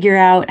just figure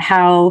out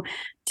how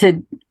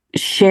to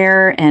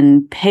share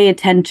and pay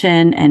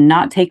attention and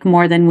not take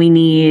more than we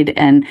need.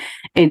 And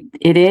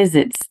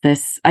it's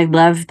this, I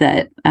love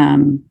that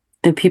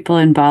the people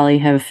in Bali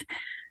have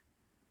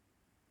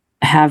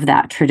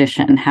that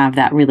tradition, have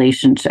that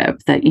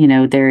relationship, that,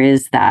 there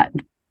is that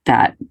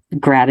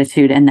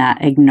gratitude and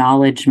that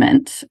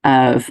acknowledgement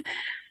of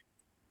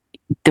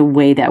the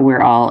way that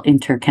we're all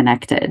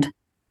interconnected.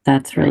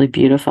 That's really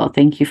beautiful.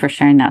 Thank you for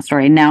sharing that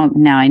story. Now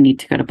I need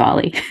to go to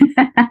Bali.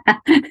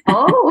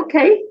 Oh,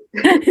 okay.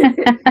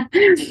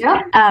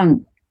 Yeah.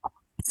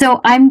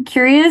 So I'm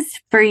curious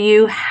for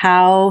you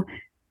how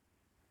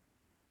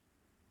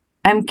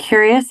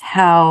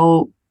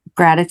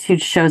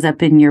gratitude shows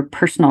up in your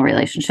personal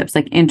relationships,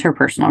 like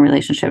interpersonal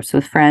relationships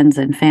with friends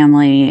and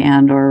family,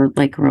 and or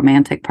like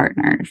romantic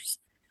partners.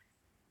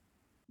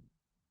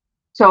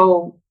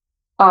 So,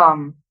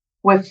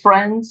 with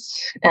friends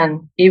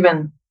and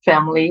even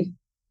family,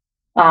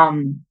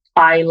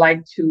 I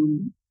like to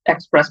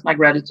express my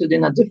gratitude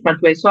in a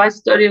different way. So I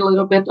study a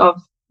little bit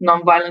of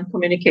nonviolent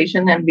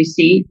communication,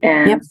 NVC,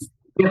 and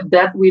with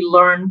that we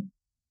learn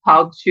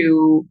how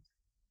to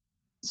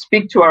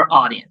speak to our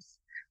audience,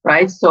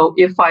 right? So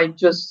if I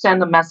just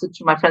send a message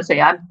to my friend, say,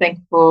 "I'm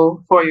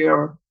thankful for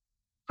your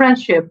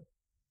friendship,"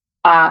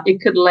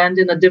 it could land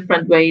in a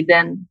different way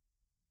than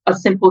a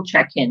simple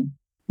check-in.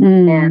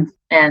 And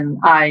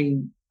I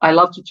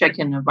love to check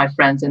in with my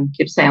friends and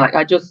keep saying, like,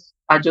 I just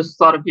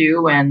thought of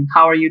you, and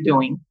how are you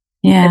doing?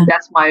 Yeah. And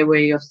that's my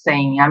way of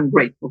saying I'm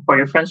grateful for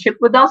your friendship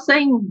without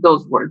saying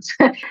those words.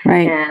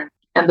 Right.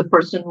 And the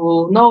person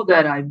will know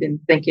that I've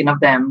been thinking of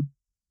them.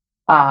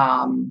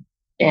 But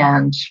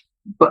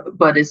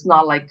it's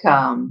not like,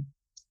 how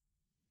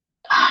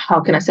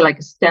can I say, like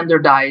a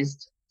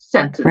standardized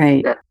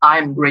sentence that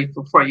I'm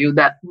grateful for you,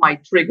 that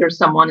might trigger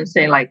someone and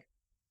say, like,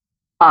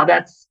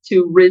 that's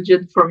too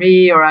rigid for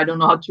me, or I don't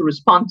know how to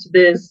respond to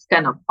this,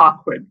 kind of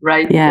awkward,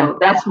 right? Yeah. So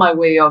that's my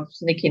way of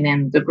sneaking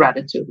in the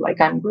gratitude. Like,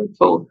 I'm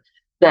grateful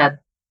that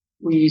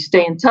we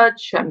stay in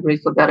touch. I'm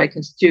grateful that I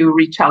can still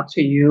reach out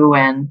to you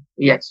and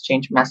we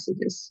exchange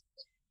messages.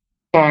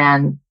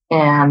 And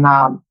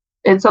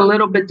it's a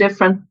little bit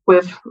different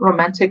with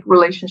romantic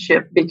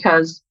relationship,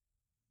 because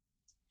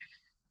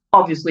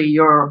obviously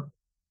you're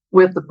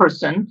with the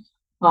person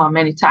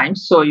many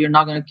times, so you're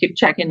not going to keep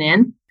checking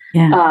in.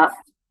 Yeah.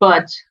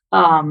 But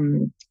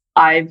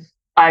I've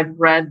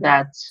read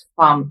that,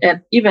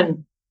 and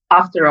even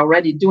after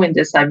already doing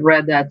this, I've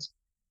read that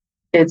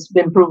it's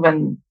been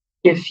proven,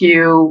 if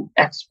you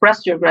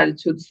express your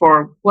gratitude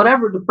for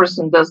whatever the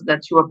person does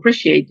that you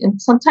appreciate, and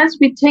sometimes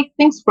we take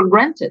things for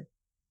granted,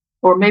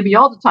 or maybe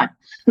all the time,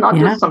 not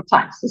just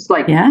sometimes. It's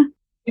like,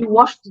 you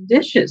wash the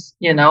dishes,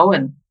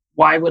 and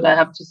why would I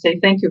have to say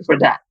thank you for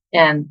that?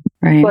 And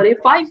but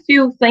if I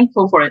feel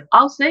thankful for it,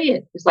 I'll say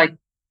it. It's like,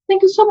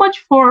 thank you so much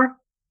for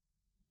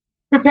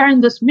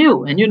preparing this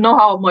meal, and you know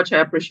how much I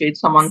appreciate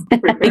someone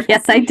preparing.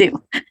 Yes, I do.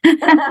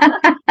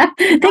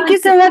 Thank you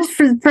so much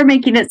for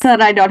making it so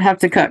that I don't have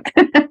to cook.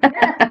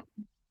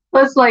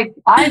 But it's like,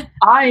 I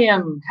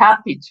am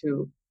happy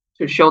to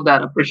show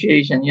that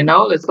appreciation.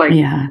 It's like,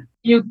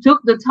 you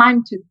took the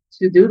time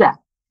to do that,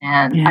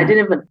 and I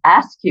didn't even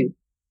ask you.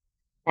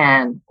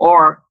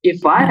 Or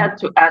if I had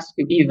to ask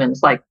you, even,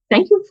 it's like,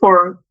 thank you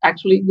for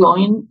actually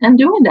going and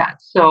doing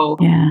that. So,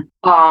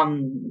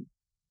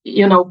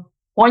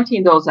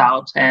 pointing those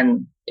out,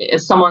 and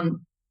if someone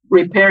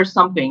repairs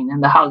something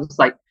in the house, it's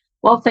like,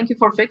 well, thank you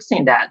for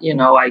fixing that.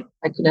 I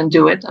couldn't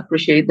do it.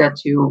 Appreciate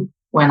that you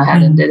went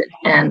ahead and did it.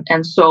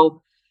 And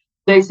so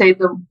they say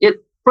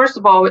first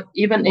of all,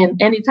 even in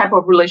any type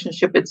of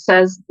relationship, it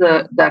says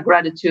that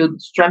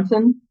gratitude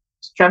strengthens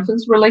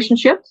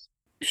relationships.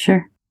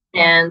 Sure.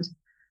 And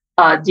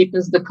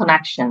deepens the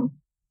connection.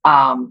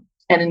 And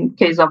in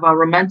case of a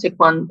romantic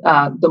one,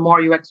 the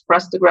more you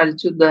express the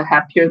gratitude, the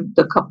happier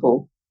the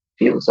couple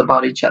feels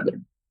about each other.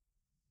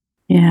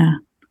 Yeah.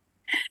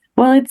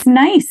 Well, it's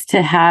nice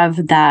to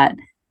have that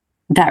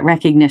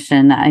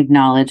recognition, that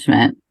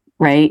acknowledgement,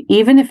 right?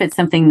 Even if it's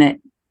something that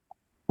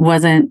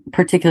wasn't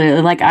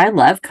particularly, like, I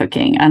love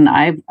cooking, and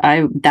I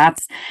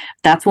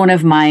that's one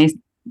of my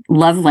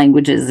love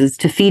languages, is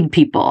to feed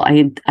people.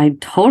 I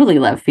totally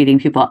love feeding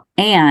people,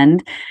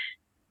 and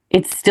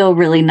it's still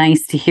really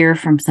nice to hear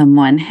from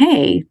someone,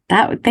 hey,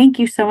 thank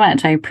you so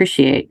much. I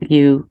appreciate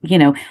you,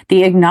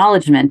 the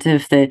acknowledgement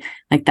of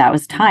that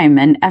was time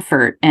and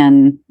effort,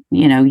 and,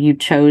 you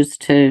chose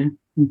to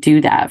do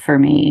that for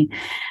me.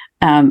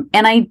 And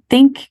I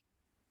think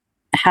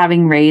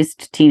having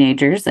raised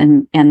teenagers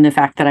and the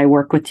fact that I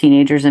work with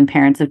teenagers and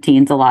parents of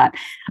teens a lot,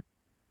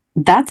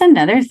 that's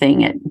another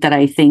thing that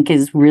I think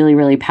is really,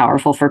 really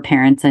powerful for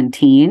parents and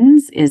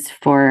teens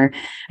I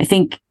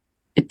think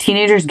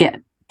teenagers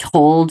get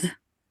told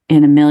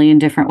in a million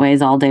different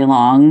ways all day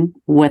long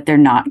what they're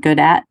not good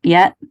at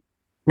yet,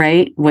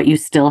 right? What you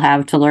still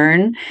have to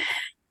learn.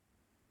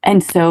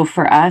 And so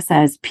for us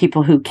as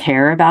people who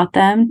care about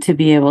them, to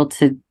be able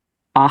to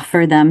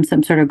offer them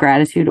some sort of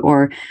gratitude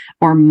or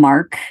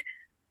mark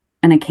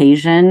an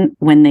occasion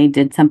when they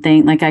did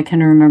something. Like, I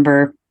can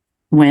remember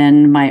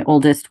when my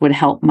oldest would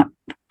help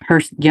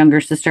her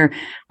younger sister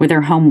with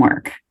her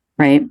homework,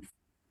 right?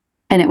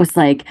 And it was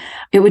like,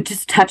 it would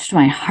just touch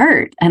my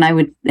heart.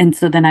 And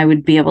so then I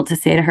would be able to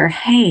say to her,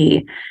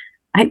 hey,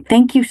 I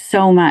thank you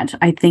so much.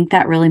 I think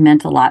that really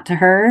meant a lot to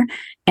her.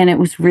 And it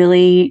was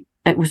really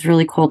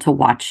cool to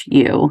watch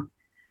you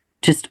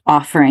just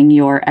offering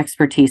your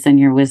expertise and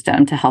your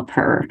wisdom to help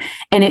her.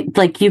 And it,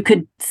 like, you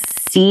could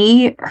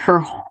see her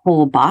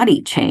whole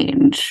body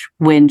change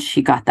when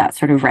she got that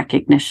sort of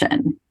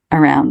recognition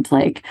around,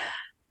 like,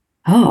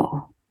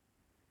 oh,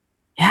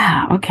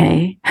 yeah,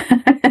 okay.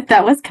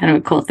 That was kind of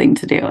a cool thing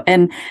to do.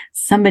 And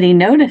somebody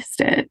noticed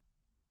it.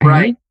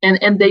 Right.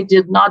 And they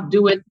did not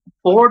do it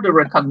for the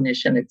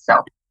recognition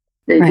itself.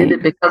 They did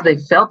it because they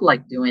felt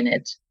like doing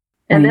it.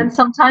 And then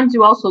sometimes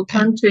you also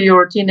turn to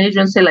your teenager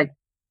and say, like,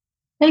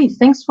 hey,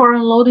 thanks for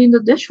unloading the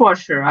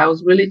dishwasher. I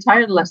was really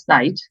tired last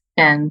night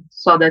and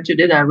saw that you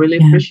did. I really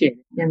appreciate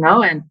it,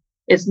 and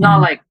it's not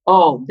like,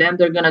 oh, then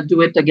they're going to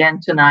do it again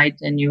tonight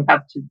and you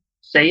have to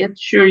say it.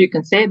 Sure, you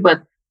can say it,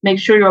 but make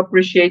sure you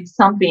appreciate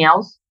something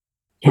else.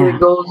 So it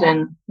goes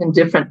in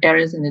different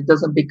areas and it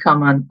doesn't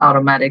become an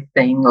automatic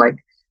thing, like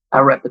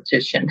a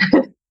repetition.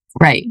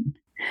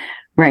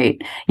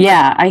 Right.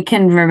 Yeah, I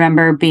can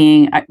remember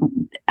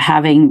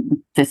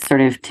having this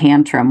sort of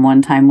tantrum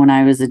one time when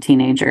I was a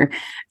teenager,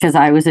 because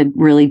I was a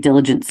really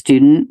diligent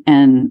student,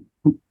 and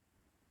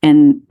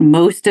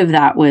most of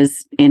that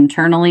was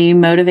internally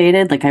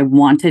motivated. Like,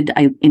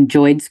 I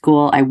enjoyed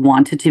school. I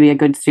wanted to be a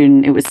good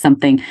student. It was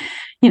something,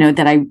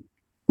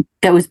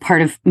 that was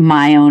part of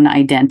my own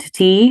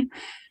identity.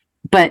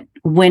 But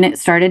when it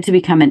started to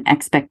become an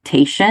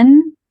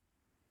expectation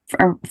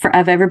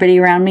of everybody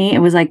around me, it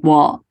was like,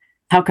 well,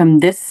 how come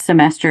this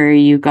semester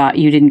you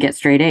didn't get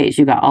straight A's?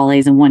 You got all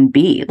A's and 1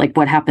 B. Like,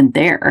 what happened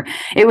there?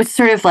 It was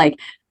sort of like,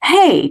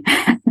 hey,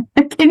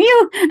 can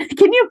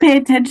you pay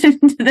attention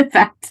to the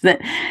fact that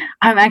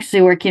I'm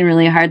actually working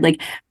really hard?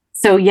 Like,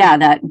 so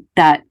yeah,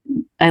 that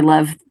I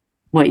love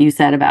what you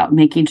said about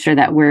making sure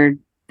that we're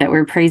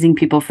praising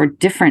people for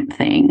different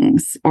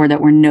things, or that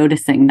we're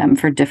noticing them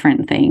for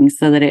different things,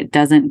 so that it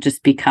doesn't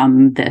just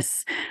become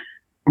this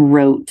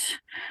rote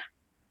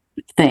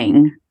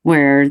thing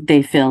where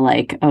they feel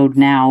like, oh,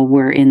 now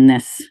we're in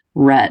this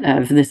rut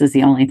of, this is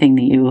the only thing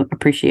that you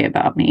appreciate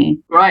about me.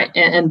 Right.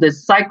 And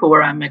this cycle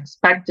where I'm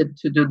expected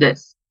to do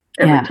this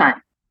every time.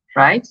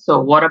 Right. So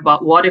what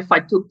if I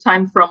took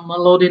time from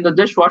unloading the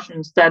dishwasher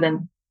instead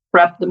and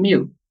prep the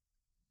meal?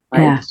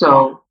 Right. Yeah.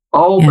 So,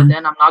 but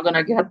then I'm not going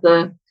to get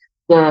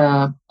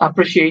the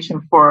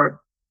appreciation for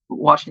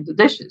washing the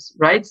dishes.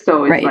 Right.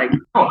 So it's like,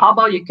 oh, how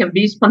about you can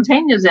be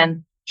spontaneous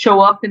and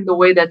show up in the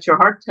way that your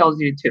heart tells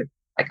you to?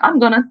 Like, I'm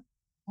going to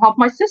help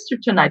my sister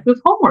tonight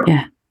with homework.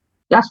 Yeah.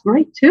 That's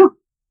great too.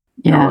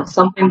 Yeah. It's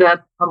something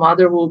that a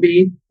mother will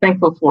be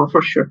thankful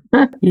for sure.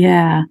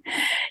 Yeah.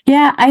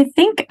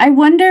 I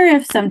wonder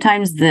if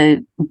sometimes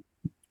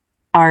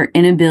our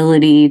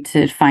inability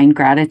to find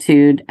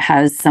gratitude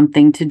has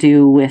something to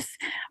do with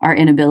our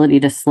inability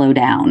to slow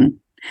down,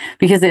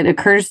 because it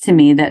occurs to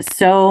me that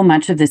so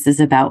much of this is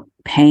about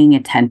paying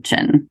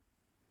attention,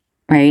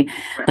 right?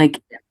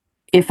 Like,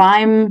 if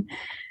I'm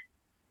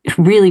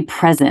really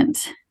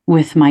present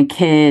with my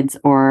kids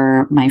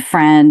or my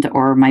friend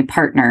or my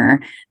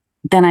partner,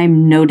 then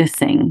I'm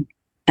noticing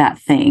that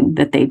thing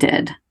that they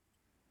did,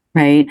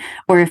 right?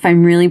 Or if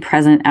I'm really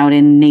present out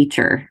in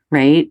nature,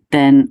 right,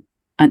 then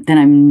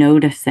I'm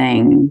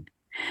noticing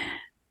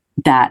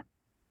that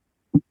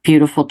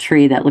beautiful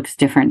tree that looks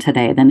different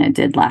today than it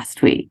did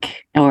last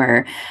week.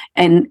 But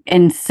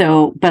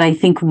I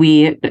think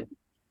we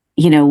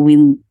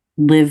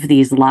live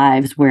these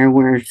lives where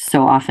we're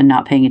so often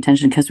not paying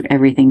attention because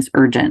everything's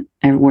urgent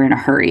and we're in a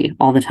hurry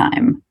all the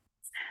time.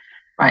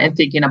 Right. And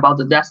thinking about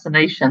the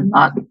destination,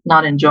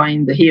 not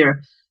enjoying the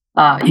here.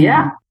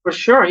 Yeah, for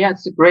sure. Yeah,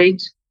 it's a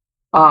great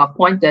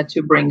point that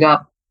you bring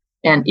up.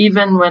 And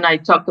even when I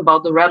talked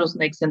about the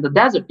rattlesnakes in the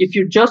desert, if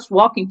you're just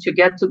walking to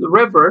get to the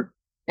river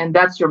and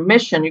that's your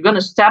mission, you're going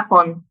to step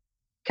on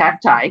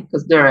cacti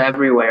because they're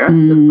everywhere,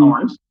 the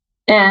thorns,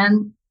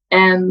 and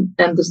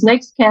the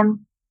snakes can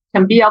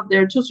be out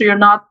there too. So you're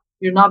not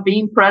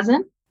being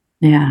present.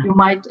 Yeah, you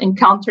might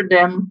encounter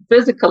them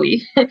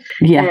physically.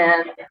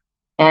 Yeah,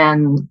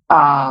 and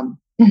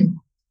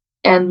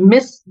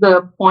miss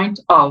the point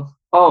of,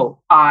 oh,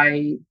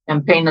 I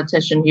am paying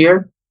attention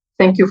here.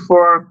 Thank you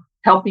for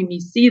helping me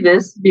see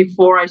this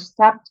before I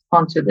stepped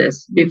onto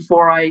this,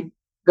 before I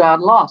got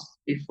lost,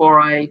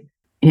 before I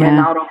ran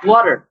out of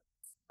water.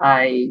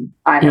 I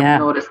have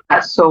noticed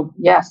that. So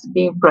yes,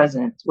 being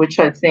present, which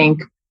I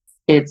think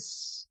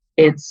it's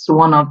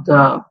one of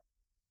the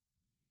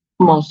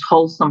most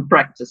wholesome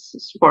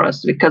practices for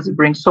us because it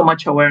brings so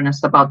much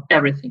awareness about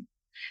everything,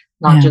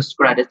 not just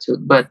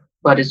gratitude, but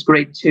it's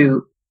great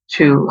to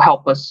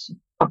help us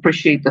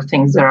appreciate the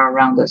things that are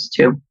around us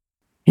too.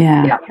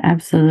 Yeah,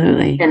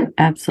 absolutely. And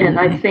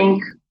I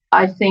think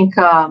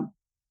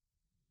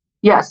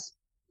yes,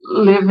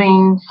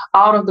 living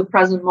out of the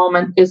present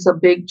moment is a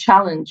big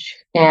challenge.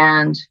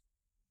 And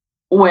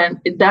when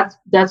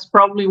that's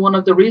probably one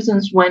of the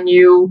reasons when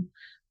you,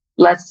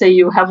 let's say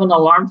you have an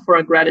alarm for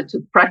a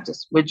gratitude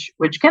practice, which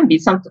can be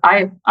something.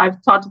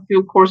 I've taught a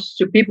few courses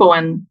to people,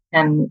 and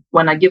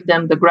when I give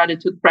them the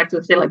gratitude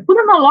practice, they like, put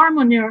an alarm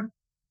on your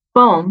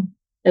phone,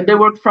 and they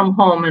work from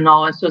home and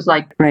all. So it's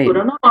like, put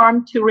an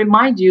alarm to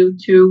remind you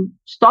to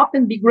stop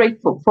and be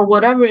grateful for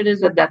whatever it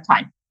is at that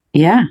time.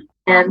 Yeah.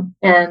 And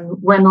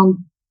when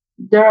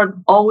there are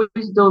always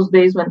those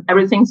days when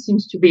everything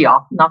seems to be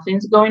off,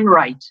 nothing's going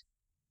right,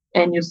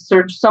 and you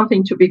search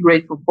something to be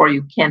grateful for,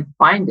 you can't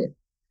find it.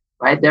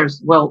 Right?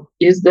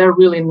 Is there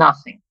really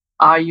nothing?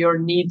 Are your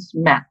needs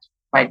met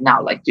right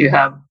now? Like, do you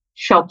have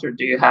shelter?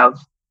 Do you have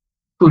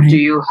food? Do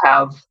you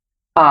have,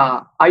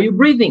 are you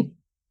breathing?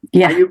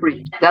 Yeah. Are you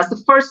breathing? That's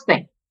the first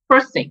thing.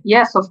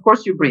 Yes, of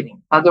course you're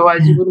breathing.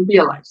 Otherwise you wouldn't be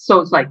alive.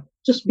 So it's like,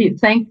 just be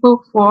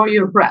thankful for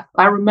your breath.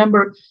 I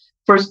remember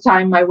first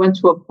time I went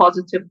to a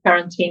positive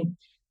parenting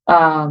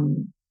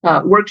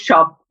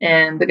workshop,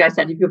 and the guy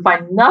said, if you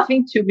find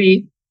nothing to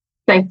be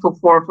thankful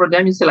for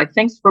them, you say like,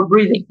 thanks for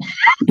breathing.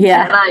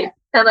 Yeah.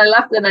 and I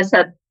left and I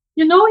said,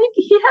 he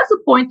has a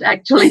point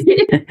actually.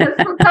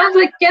 Sometimes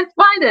I can't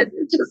find it.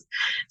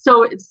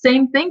 So it's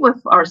same thing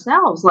with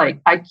ourselves.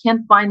 Like, I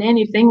can't find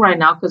anything right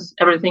now because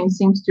everything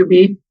seems to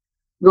be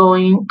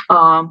going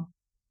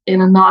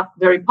in a not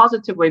very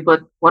positive way.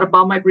 But what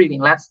about my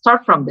breathing? Let's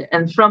start from there.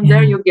 And from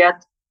there you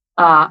get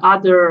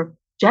other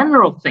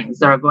general things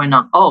that are going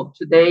on. Oh,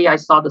 today I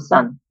saw the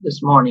sun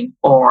this morning,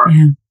 or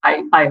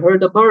I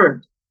heard a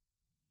bird,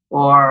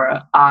 or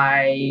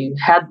I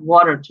had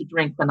water to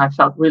drink when I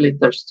felt really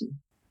thirsty.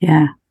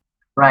 Yeah.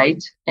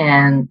 Right.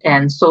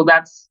 And so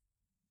that's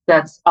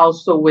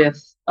also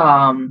with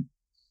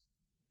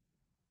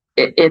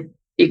it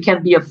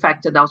can be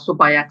affected also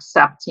by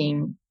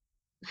accepting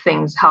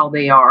things how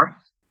they are.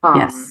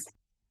 Yes.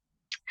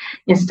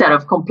 Instead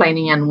of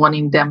complaining and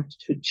wanting them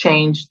to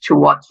change to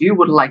what you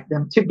would like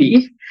them to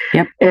be.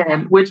 Yep.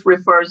 And which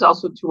refers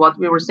also to what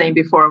we were saying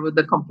before with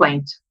the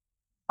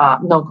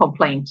no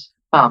complaint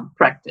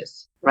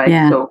practice, right?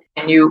 Yeah. So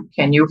can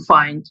you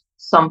find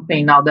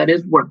something now that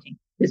is working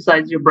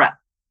besides your breath?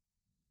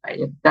 Right?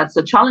 If that's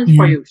a challenge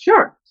for you,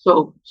 sure.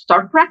 So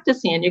start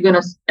practicing, and you're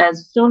gonna,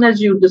 as soon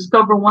as you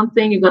discover one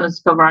thing, you're gonna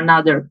discover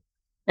another,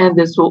 and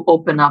this will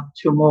open up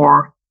to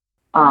more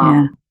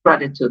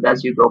gratitude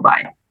as you go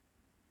by.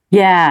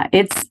 Yeah,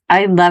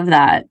 I love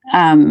that.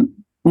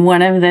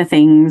 One of the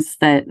things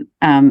that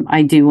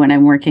I do when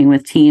I'm working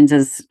with teens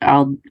is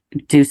I'll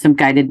do some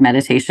guided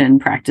meditation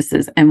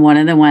practices. And one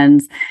of the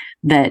ones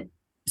that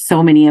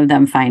so many of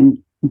them find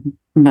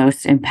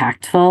most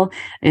impactful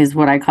is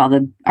what I call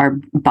our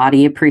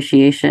body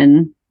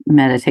appreciation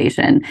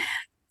meditation.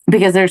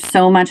 Because there's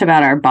so much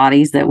about our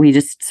bodies that we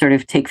just sort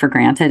of take for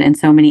granted, and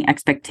so many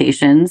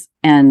expectations.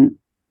 And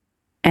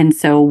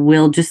so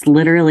we'll just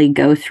literally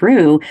go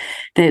through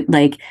that,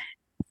 like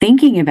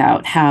thinking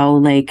about how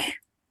like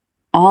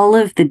all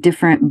of the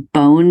different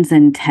bones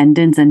and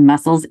tendons and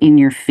muscles in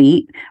your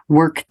feet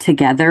work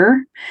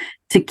together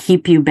to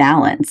keep you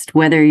balanced,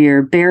 whether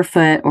you're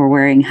barefoot or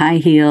wearing high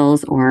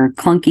heels or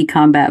clunky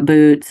combat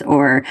boots,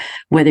 or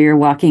whether you're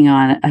walking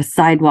on a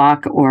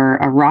sidewalk or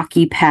a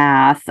rocky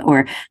path,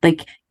 or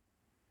like,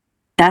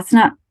 that's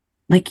not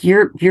like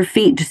your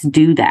feet just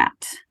do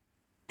that.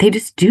 They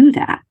just do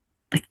that.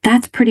 Like,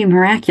 that's pretty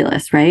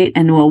miraculous, right?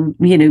 And we'll,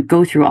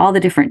 go through all the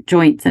different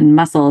joints and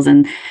muscles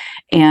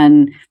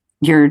and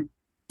your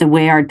the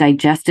way our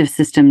digestive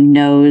system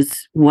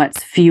knows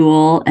what's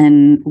fuel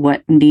and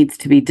what needs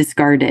to be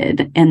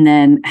discarded, and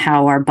then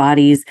how our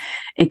bodies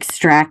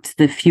extract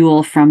the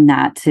fuel from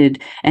that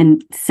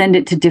and send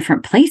it to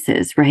different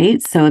places,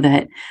 right? So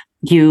that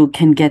you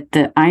can get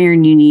the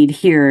iron you need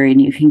here, and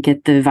you can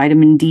get the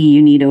vitamin D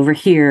you need over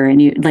here.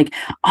 And you like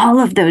all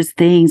of those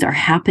things are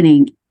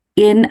happening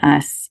in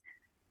us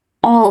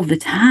all the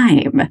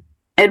time.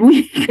 And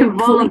we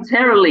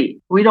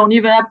voluntarily, we don't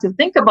even have to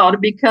think about it,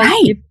 because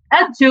if you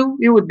had to,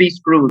 you would be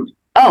screwed.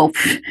 Oh,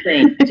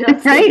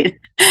 right.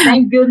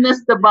 Thank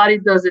goodness the body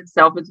does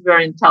itself. It's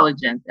very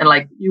intelligent. And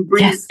like you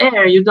breathe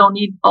air, you don't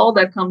need all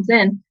that comes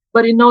in,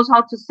 but it knows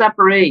how to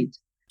separate.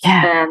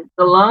 Yeah. And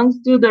the lungs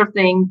do their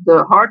thing.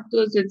 The heart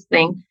does its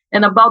thing.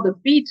 And about the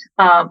feet,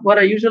 what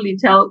I usually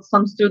tell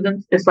some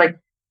students is like,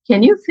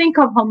 can you think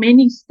of how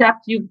many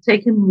steps you've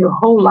taken in your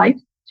whole life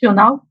till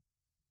now?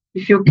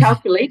 If you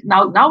calculate,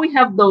 now we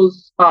have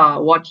those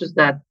watches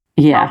that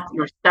count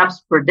your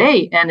steps per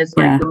day, and it's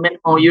like the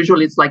minimum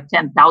usually it's like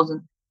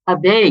 10,000 a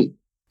day.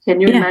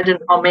 Can you imagine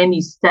how many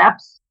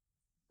steps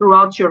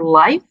throughout your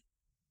life?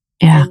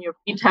 Yeah. And your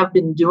feet have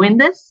been doing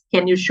this?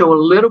 Can you show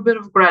a little bit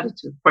of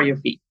gratitude for your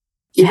feet,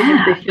 even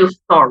if they feel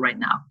sore right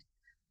now?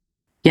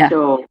 Yeah.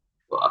 So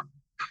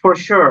for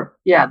sure,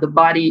 the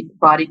body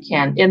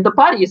can, and the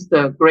body is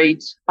the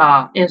great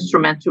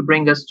instrument to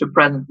bring us to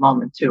present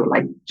moment too.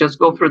 Like just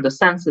go through the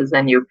senses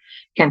and you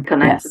can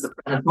connect to the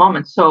present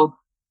moment. So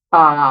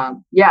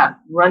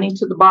running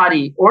to the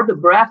body or the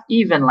breath,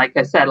 even like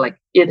I said, like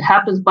it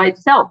happens by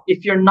itself.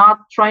 If you're not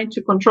trying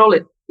to control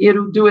it,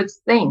 it'll do its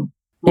thing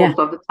most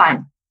of the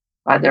time.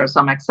 There are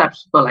some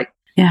exceptions, but like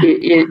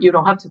you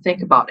don't have to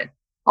think about it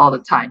all the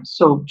time.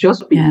 So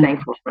just be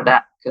thankful for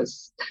that,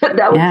 because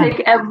that would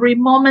take every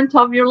moment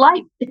of your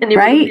life, and you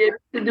wouldn't be able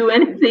to do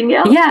anything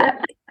else. Yeah.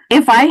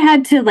 If I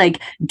had to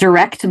like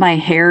direct my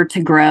hair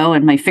to grow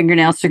and my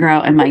fingernails to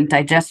grow and my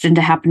digestion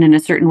to happen in a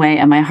certain way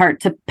and my heart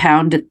to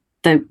pound at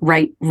the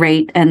right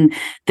rate and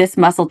this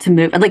muscle to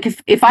move, like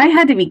if I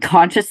had to be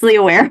consciously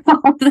aware of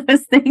all of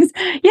those things,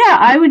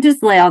 I would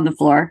just lay on the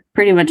floor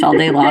pretty much all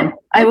day long.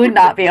 I would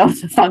not be able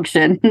to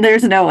function.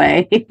 There's no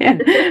way.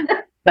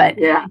 But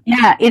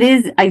it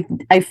is.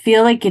 I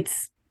feel like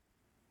it's,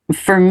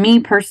 for me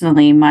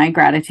personally, my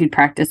gratitude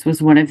practice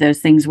was one of those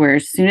things where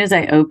as soon as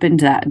I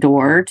opened that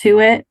door to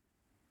it,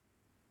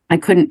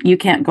 you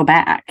can't go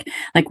back.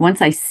 Like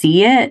once I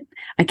see it,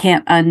 I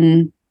can't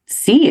unsee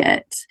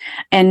it.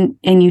 And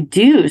you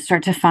do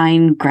start to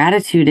find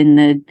gratitude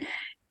in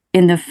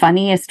the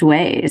funniest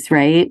ways,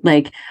 right?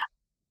 Like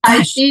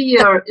I see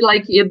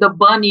the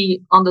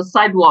bunny on the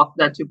sidewalk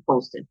that you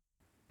posted.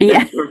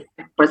 Yes.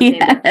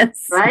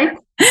 Right?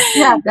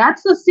 Yeah,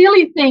 that's a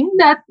silly thing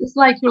that is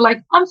like, you're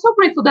like, I'm so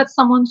grateful that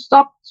someone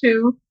stopped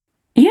to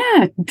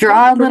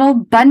draw a little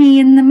bunny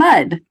in the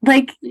mud.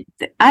 Like,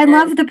 I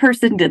love the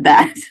person did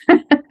that.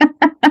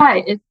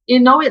 Right.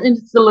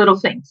 It's the little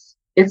things.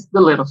 It's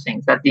the little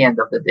things at the end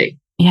of the day.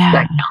 Yeah.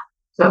 That count.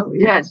 So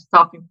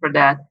stopping for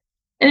that.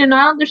 And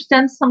I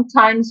understand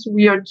sometimes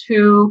we are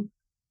too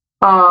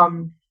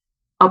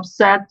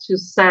upset, too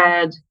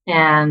sad,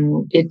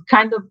 and it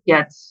kind of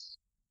gets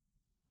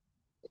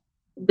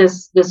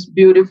this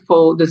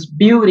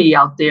beauty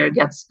out there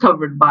gets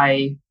covered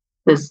by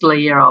this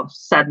layer of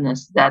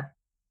sadness that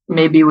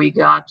maybe we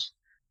got.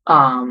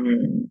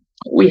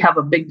 We have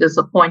a big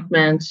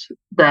disappointment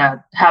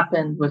that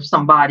happened with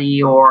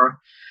somebody, or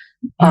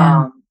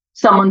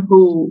someone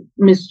who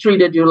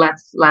mistreated you.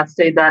 Let's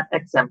say that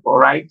example,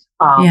 right?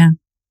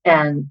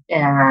 And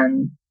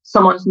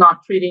someone's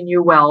not treating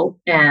you well,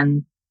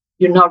 and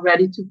you're not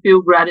ready to feel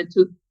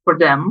gratitude for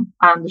them.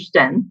 I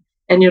understand.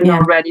 And you're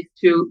not ready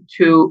to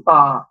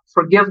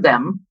forgive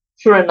them.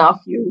 Sure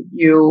enough,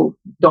 you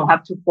don't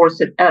have to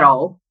force it at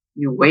all.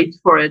 You wait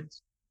for it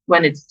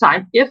when it's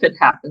time, if it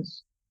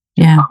happens,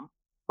 to come,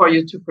 for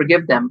you to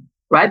forgive them,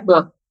 right?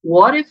 But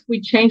what if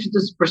we change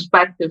this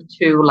perspective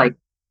to like,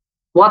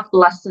 what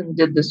lesson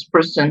did this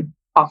person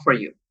offer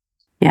you?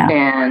 Yeah.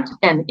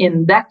 And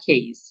in that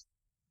case,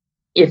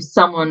 if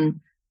someone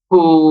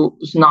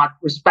who's not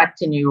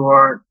respecting you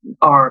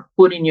or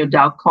putting you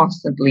down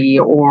constantly,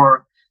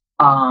 or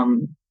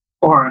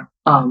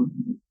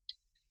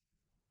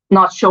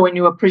not showing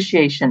you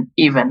appreciation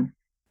even,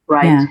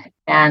 right?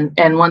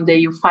 And one day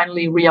you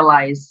finally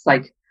realize,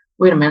 like,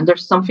 wait a minute,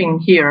 there's something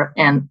here,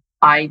 and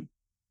I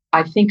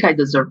think I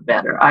deserve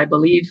better. I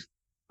believe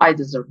I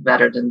deserve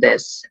better than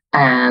this.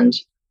 And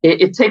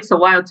it takes a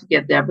while to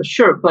get there, but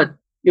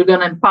you're going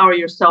to empower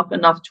yourself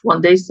enough to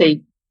one day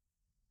say,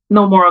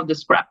 no more of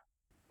this crap,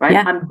 right?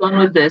 I'm done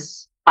with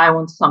this. I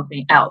want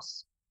something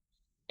else.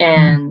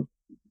 And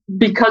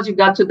because you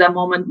got to that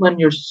moment when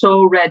you're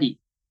so ready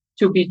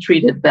to be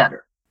treated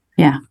better.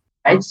 Yeah.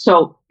 Right.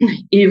 So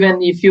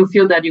even if you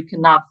feel that you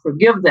cannot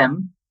forgive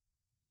them,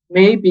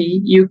 maybe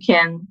you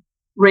can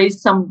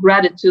raise some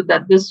gratitude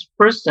that this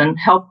person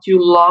helped you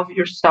love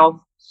yourself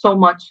so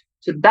much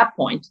to that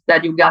point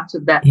that you got to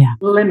that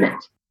limit.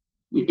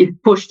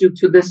 It pushed you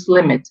to this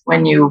limit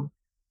when you,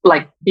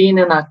 like being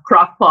in a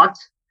crock pot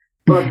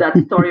But that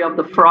story of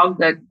the frog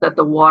that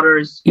the water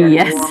is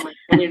getting warm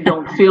and you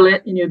don't feel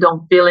it and you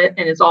don't feel it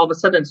and it's all of a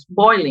sudden it's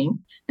boiling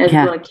and it's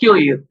going to kill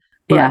you.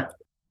 But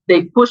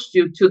they pushed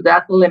you to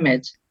that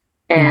limit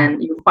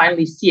and you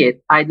finally see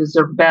it. I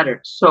deserve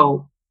better.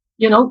 So,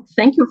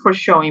 thank you for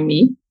showing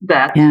me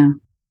that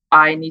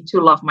I need to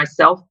love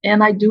myself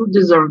and I do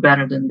deserve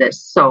better than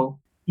this. So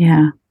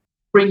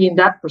bringing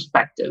that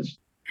perspective.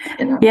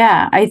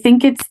 Yeah, I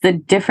think it's the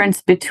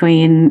difference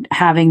between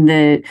having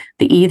the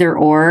either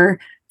or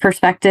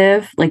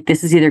perspective, like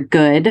this is either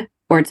good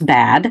or it's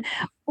bad,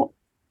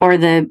 or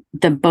the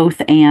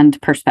both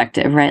and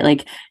perspective, right?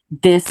 Like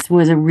this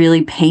was a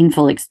really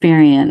painful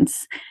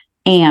experience.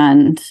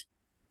 And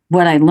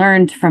what I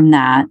learned from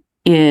that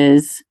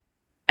is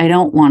I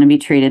don't want to be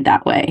treated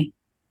that way.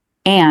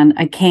 And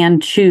I can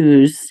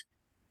choose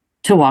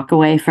to walk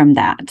away from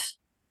that,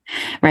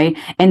 right?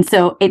 And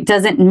so it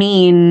doesn't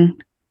mean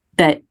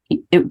that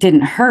it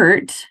didn't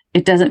hurt.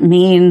 It doesn't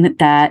mean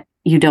that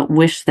you don't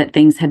wish that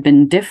things had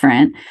been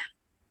different,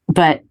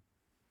 but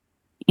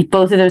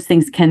both of those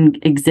things can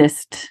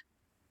exist,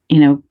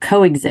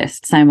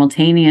 coexist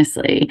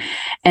simultaneously.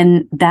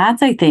 And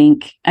that's, I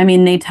think,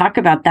 they talk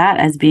about that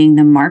as being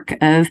the mark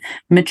of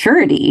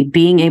maturity,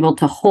 being able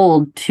to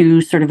hold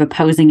two sort of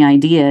opposing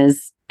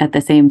ideas at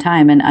the same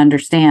time and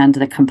understand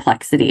the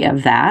complexity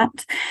of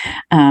that,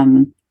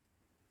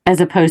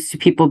 as opposed to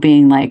people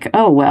being like,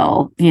 oh,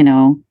 well,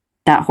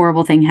 that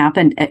horrible thing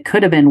happened. It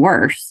could have been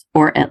worse,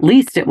 or at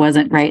least it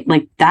wasn't right.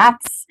 Like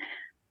that's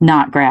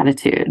not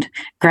gratitude.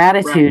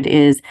 Gratitude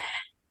is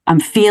I'm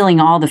feeling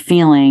all the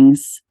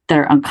feelings that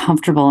are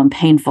uncomfortable and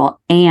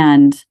painful,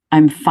 and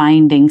I'm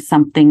finding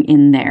something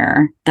in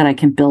there that I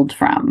can build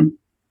from.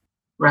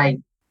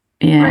 Right.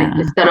 Yeah. Right.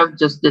 Instead of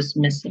just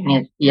dismissing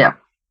it. Yeah.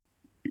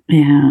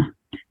 Yeah.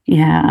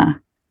 Yeah.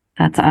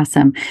 That's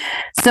awesome.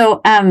 So,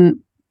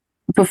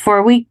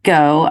 before we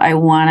go, I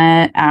want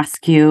to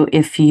ask you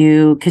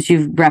because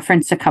you've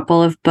referenced a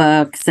couple of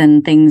books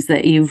and things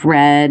that you've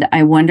read,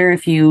 I wonder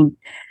if you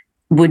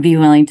would be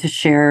willing to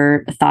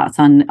share thoughts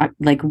on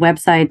like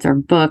websites or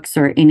books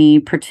or any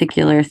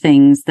particular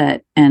things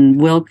and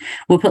we'll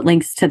put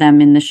links to them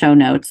in the show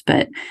notes.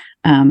 But,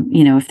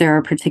 if there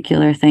are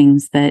particular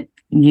things that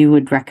you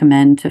would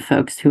recommend to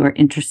folks who are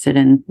interested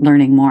in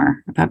learning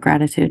more about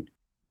gratitude.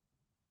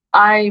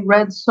 I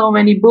read so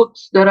many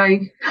books that I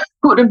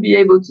couldn't be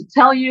able to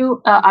tell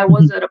you. I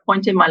was at a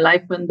point in my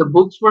life when the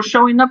books were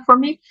showing up for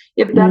me,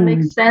 if that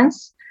makes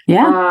sense.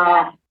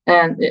 Yeah.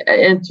 And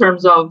in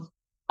terms of,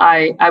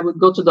 I would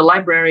go to the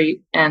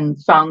library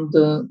and found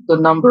the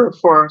number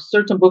for a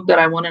certain book that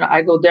I wanted.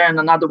 I go there and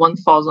another one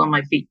falls on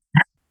my feet.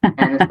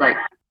 And it's like,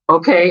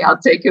 okay, I'll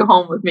take you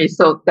home with me.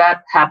 So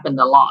that happened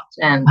a lot.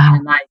 And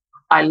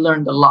I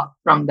learned a lot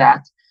from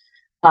that.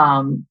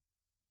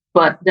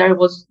 But there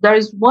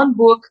is one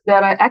book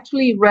that I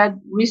actually read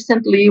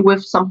recently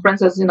with some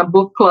friends as in a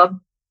book club.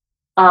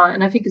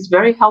 And I think it's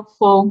very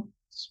helpful,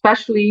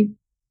 especially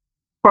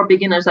for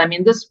beginners.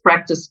 This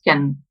practice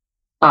can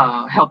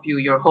help you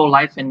your whole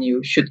life, and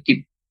you should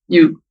keep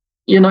you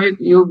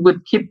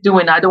would keep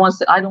doing. I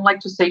don't like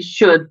to say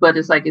should, but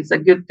it's like it's a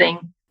good thing.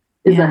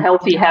 It's a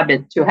healthy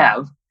habit to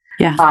have.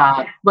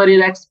 Yeah. But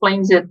it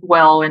explains it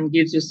well and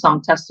gives you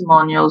some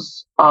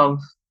testimonials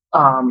of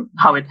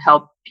how it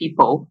helped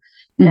people.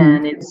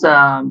 And it's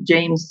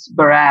James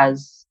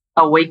Baraz,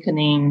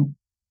 Awakening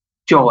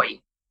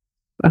Joy.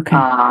 Okay.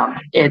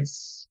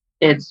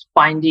 It's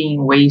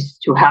finding ways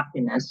to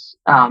happiness,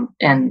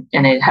 and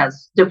it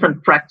has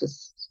different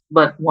practices,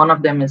 but one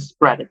of them is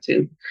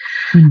gratitude.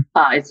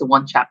 It's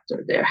one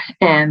chapter there.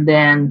 And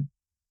then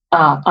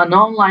an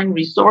online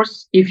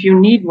resource, if you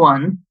need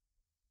one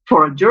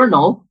for a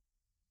journal,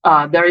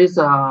 there is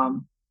a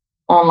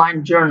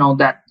online journal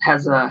that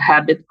has a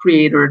habit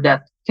creator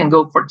that can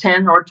go for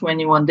 10 or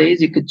 21 days.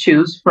 You could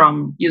choose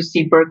from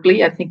UC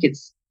Berkeley. I think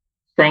it's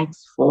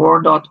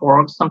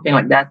thanks4.org, something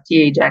like that,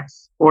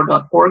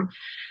 thx4.org.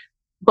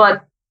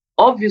 But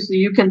obviously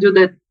you can do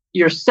that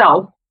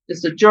yourself.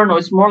 It's a journal.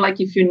 It's more like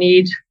if you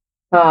need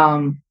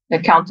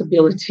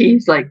accountability,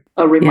 it's like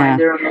a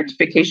reminder or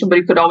notification, but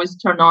you could always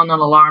turn on an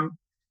alarm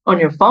on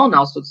your phone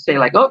also to say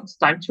like, oh, it's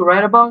time to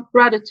write about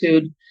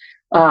gratitude.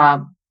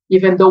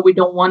 Even though we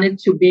don't want it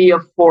to be a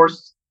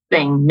forced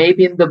thing.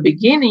 Maybe in the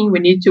beginning, we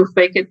need to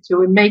fake it till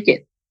we make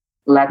it.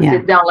 Let's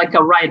sit down like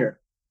a writer,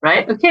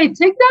 right? Okay,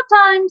 take that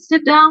time,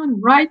 sit down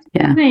and write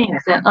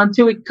things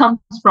until it comes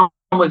from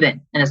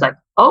within. And it's like,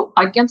 oh,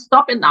 I can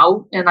stop it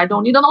now and I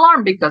don't need an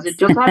alarm because it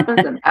just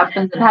happens and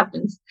happens and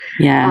happens.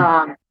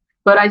 Yeah.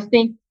 But I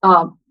think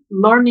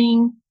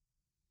learning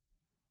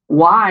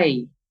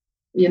why,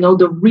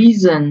 the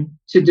reason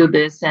to do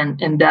this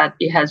and that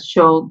it has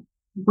shown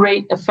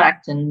great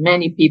effect in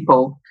many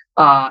people.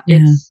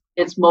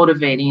 It's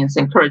motivating, it's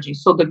encouraging.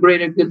 So the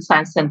Greater Good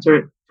Science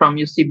Center from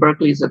UC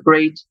Berkeley is a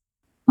great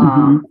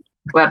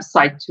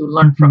website to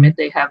learn from it.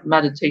 They have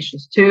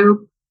meditations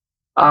too.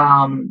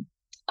 I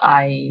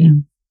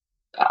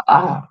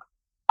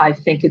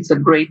think it's a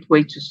great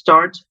way to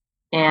start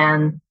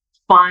and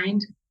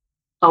find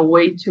a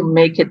way to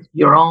make it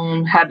your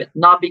own habit,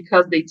 not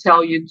because they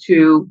tell you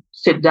to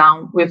sit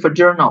down with a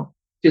journal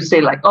to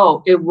say like,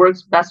 oh, it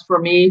works best for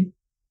me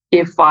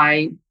if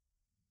I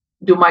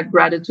do my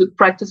gratitude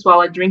practice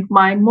while I drink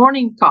my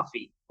morning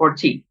coffee or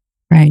tea.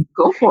 Right.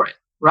 Go for it,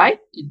 right?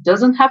 It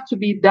doesn't have to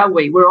be that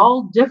way. We're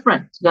all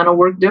different. It's going to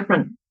work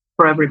different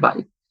for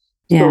everybody.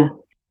 Yeah.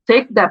 So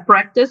take that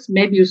practice.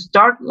 Maybe you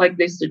start like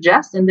they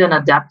suggest and then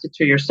adapt it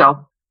to yourself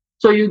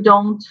so you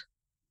don't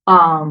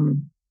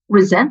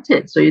resent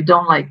it. So you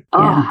don't like,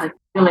 I'm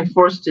feeling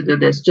forced to do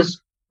this.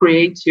 Just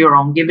create your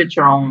own, give it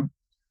your own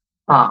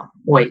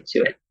way to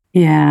it.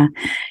 Yeah.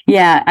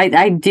 Yeah.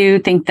 I do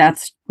think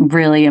that's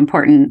really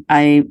important.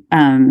 It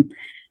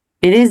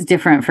is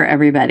different for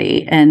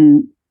everybody,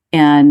 and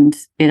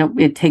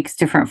it takes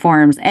different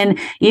forms. And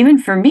even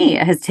for me,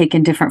 it has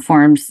taken different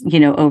forms,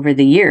 over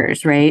the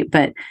years. Right.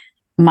 But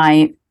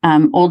my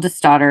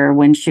oldest daughter,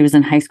 when she was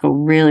in high school,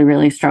 really,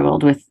 really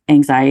struggled with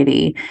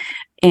anxiety.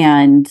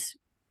 And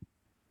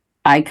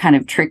I kind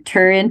of tricked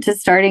her into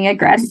starting a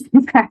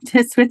gratitude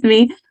practice with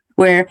me,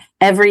 where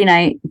every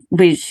night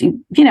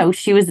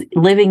she was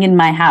living in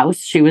my house.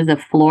 She was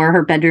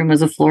her bedroom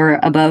was a floor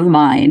above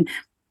mine,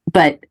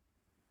 but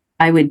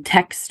I would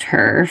text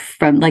her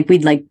from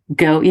we'd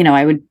go,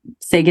 I would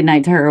say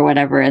goodnight to her or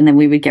whatever. And then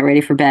we would get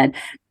ready for bed.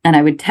 And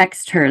I would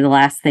text her the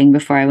last thing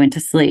before I went to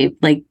sleep.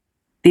 Like,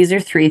 these are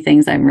 3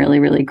 things I'm really,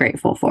 really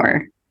grateful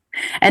for.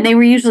 And they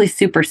were usually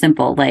super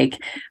simple,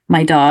 like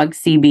my dog,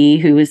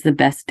 CB, who was the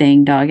best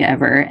dang dog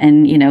ever.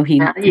 And, he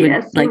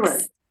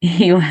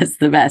was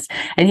the best.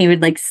 And he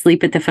would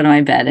sleep at the foot of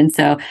my bed. And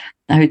so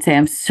I would say,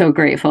 I'm so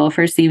grateful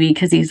for CB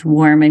because he's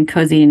warm and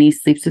cozy and he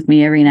sleeps with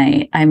me every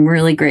night. I'm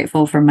really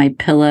grateful for my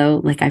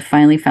pillow. I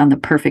finally found the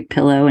perfect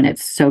pillow and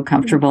it's so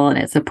comfortable and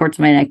it supports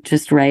my neck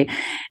just right.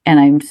 And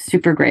I'm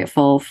super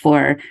grateful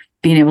for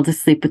being able to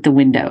sleep with the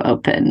window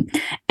open.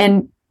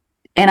 And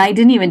I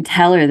didn't even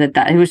tell her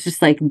that it was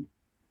just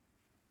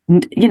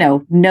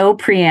no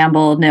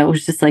preamble. No, it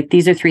was just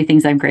these are 3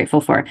 things I'm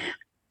grateful for.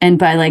 And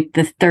by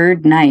the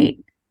 3rd night,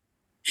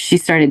 she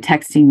started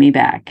texting me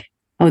back,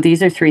 oh,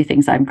 these are 3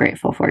 things I'm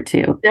grateful for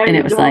too. And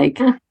it was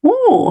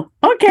oh,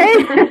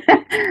 okay.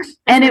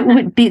 And it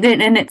would be,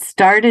 and it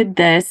started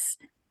this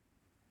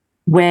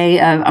way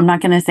of, I'm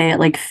not going to say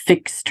it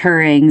fixed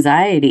her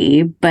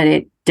anxiety, but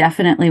it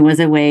definitely was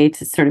a way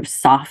to sort of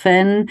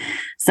soften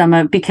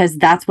because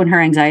that's when her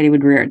anxiety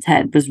would rear its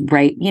head, was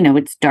right.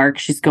 It's dark.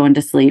 She's going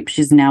to sleep.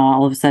 She's now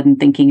all of a sudden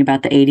thinking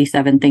about the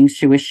 87 things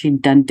she wished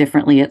she'd done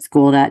differently at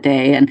school that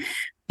day. And,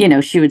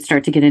 she would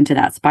start to get into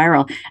that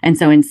spiral. And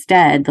so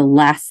instead, the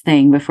last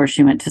thing before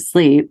she went to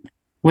sleep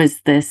was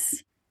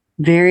this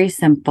very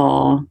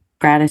simple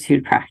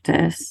gratitude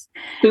practice.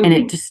 And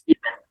it just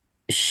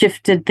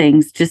shifted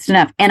things just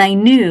enough. And I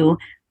knew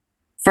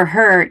for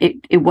her,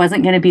 it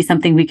wasn't going to be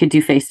something we could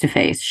do face to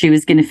face. She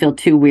was going to feel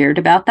too weird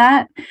about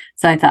that.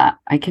 So I thought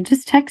I can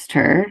just text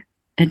her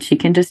and she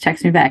can just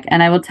text me back.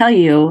 And I will tell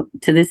you,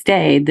 to this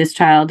day, this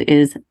child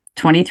is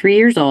 23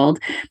 years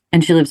old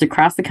and she lives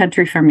across the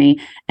country from me.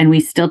 And we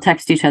still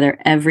text each other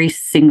every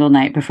single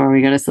night before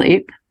we go to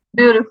sleep.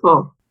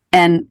 Beautiful.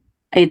 And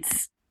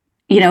it's,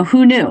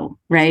 who knew,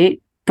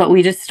 right? But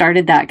we just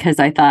started that because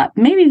I thought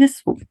maybe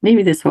this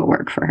will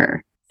work for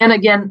her. And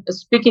again,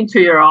 speaking to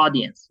your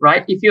audience,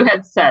 right? If you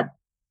had said,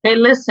 hey,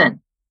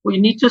 listen, we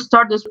need to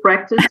start this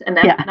practice and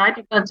every night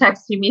you're going to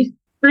text me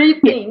 3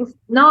 things.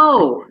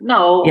 No,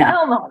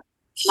 hell no.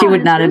 She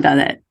would not have done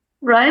it.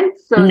 Right?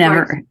 So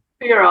never.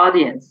 To your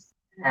audience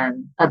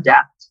and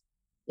adapt.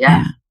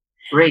 Yeah.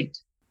 Great.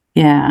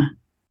 Yeah.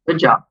 Good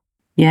job.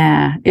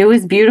 Yeah, it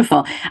was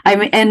beautiful.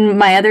 And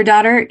my other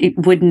daughter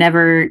would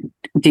never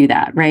do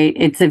that, right?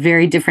 It's a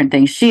very different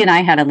thing. She and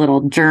I had a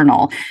little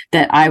journal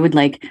that I would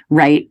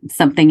write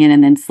something in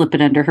and then slip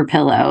it under her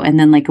pillow. And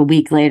then a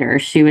week later,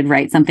 she would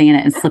write something in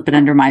it and slip it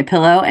under my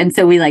pillow. And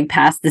so we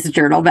passed this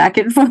journal back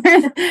and forth.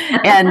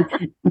 And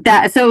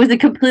so it was a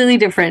completely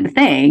different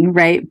thing,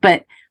 right?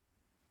 But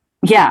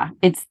yeah,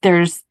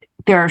 there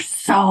are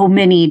so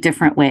many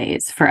different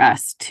ways for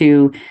us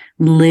to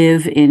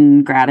live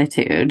in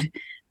gratitude.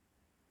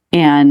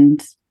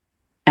 And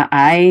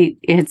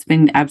it's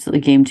been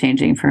absolutely game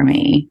changing for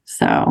me.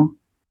 So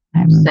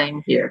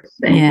same here.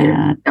 Same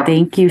here.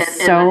 Thank you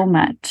so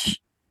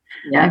much.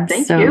 Yeah, I'm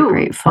thank so you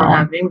grateful for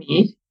having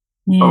me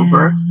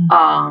over.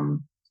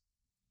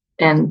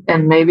 And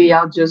maybe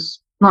I'll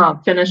just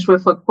finish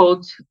with a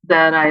quote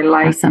that I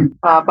like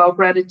about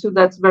gratitude.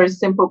 That's very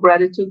simple.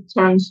 Gratitude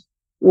turns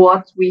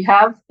what we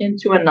have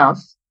into enough,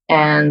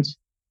 and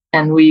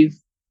we've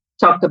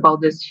talked about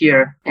this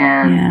here.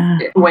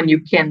 And when you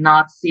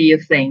cannot see a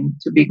thing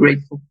to be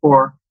grateful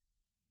for,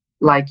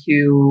 like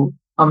you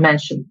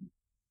mentioned,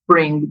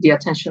 bring the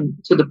attention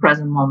to the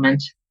present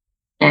moment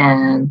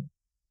and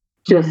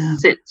just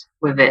sit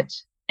with it,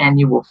 and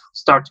you will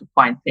start to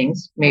find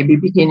things, maybe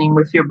beginning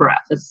with your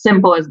breath, as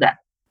simple as that.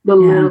 The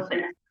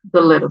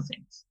little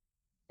things.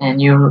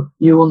 And you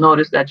will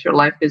notice that your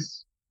life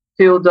is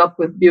filled up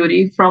with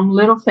beauty from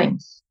little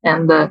things.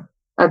 And the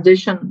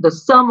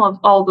sum of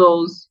all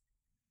those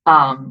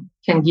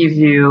can give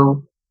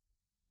you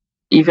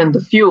even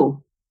the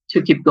fuel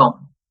to keep going,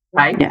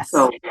 right? Yes.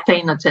 So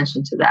paying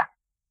attention to that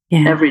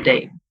every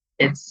day,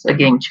 it's a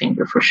game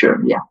changer for sure.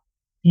 Yeah.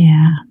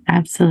 Yeah,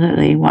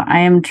 absolutely. Well, I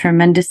am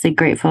tremendously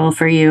grateful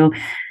for you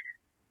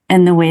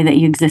and the way that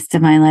you exist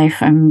in my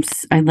life.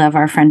 I love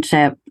our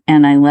friendship,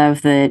 and I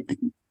love the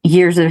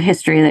years of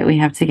history that we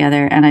have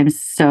together. And I'm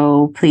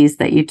so pleased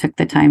that you took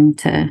the time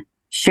to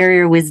share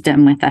your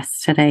wisdom with us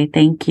today.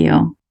 Thank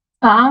you.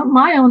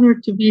 My honor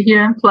to be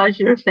here and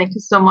pleasure. Thank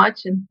you so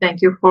much. And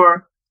thank you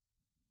for,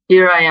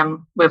 here I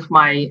am with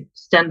my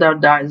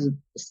standardized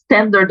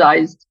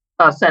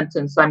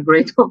sentence. I'm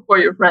grateful for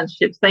your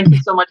friendship. Thank you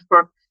so much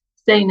for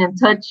staying in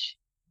touch.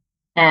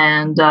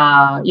 And,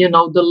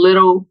 the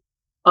little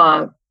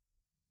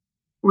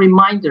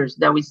reminders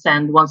that we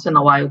send once in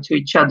a while to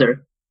each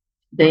other,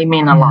 they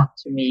mean a lot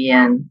to me.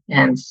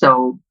 And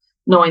so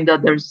knowing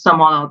that there's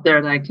someone out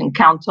there that I can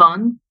count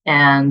on.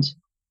 And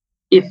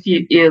if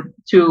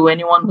to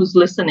anyone who's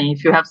listening,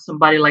 if you have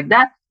somebody like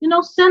that,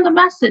 send a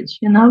message,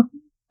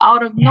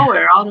 out of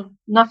nowhere, out of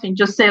nothing.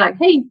 Just say like,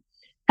 hey,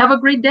 have a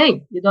great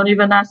day. You don't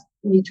even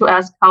need to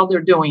ask how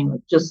they're doing.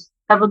 Like, just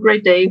have a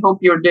great day. Hope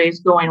your day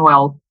is going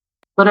well.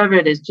 Whatever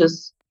it is,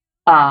 just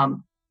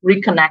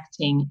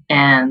reconnecting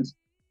and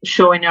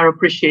showing your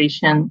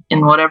appreciation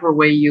in whatever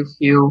way you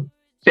feel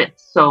fit.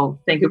 So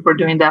thank you for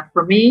doing that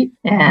for me.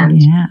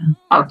 And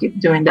I'll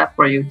keep doing that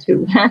for you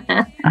too.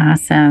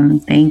 Awesome.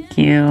 Thank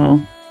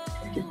you.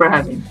 Thank you for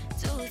having me.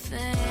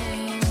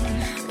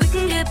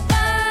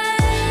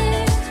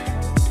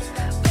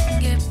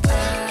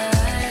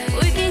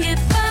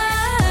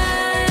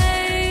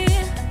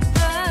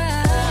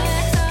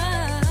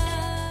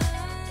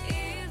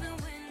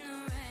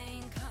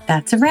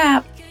 That's a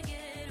wrap.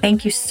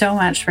 Thank you so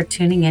much for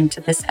tuning in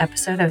to this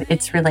episode of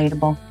It's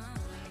Relatable.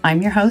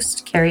 I'm your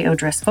host, Carrie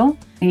O'Driscoll,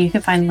 and you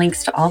can find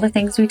links to all the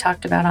things we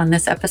talked about on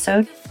this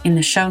episode in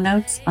the show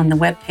notes on the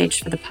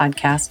webpage for the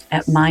podcast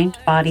at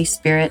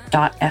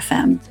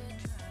mindbodyspirit.fm.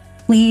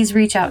 Please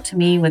reach out to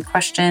me with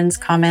questions,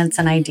 comments,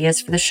 and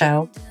ideas for the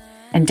show,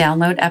 and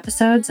download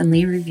episodes and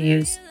leave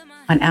reviews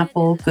on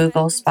Apple,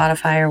 Google,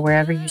 Spotify, or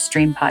wherever you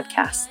stream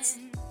podcasts.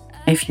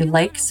 If you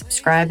like,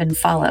 subscribe, and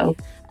follow,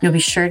 you'll be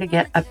sure to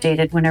get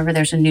updated whenever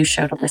there's a new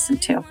show to listen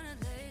to.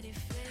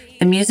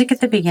 The music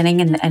at the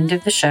beginning and the end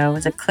of the show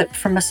is a clip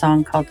from a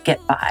song called Get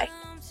By.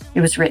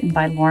 It was written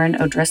by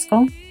Lauren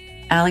O'Driscoll,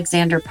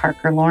 Alexander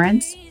Parker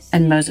Lawrence,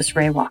 and Moses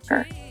Ray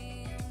Walker.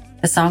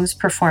 The song is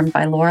performed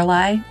by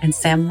Lorelei and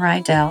Samurai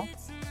Dell,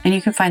 and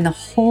you can find the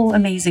whole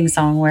amazing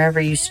song wherever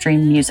you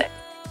stream music.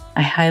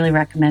 I highly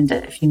recommend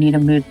it if you need a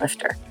mood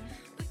lifter.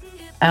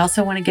 I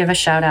also want to give a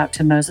shout out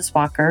to Moses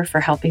Walker for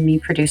helping me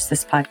produce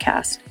this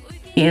podcast.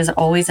 He is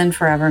always and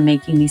forever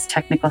making these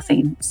technical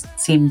themes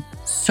seem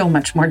so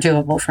much more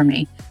doable for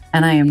me,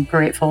 and I am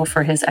grateful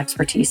for his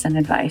expertise and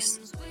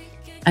advice.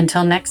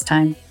 Until next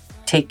time,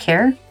 take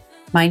care,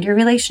 mind your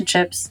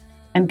relationships,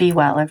 and be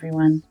well,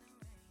 everyone.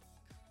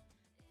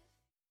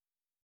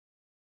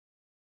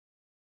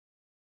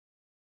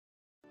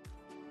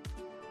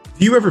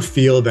 Do you ever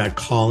feel that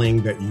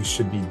calling that you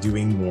should be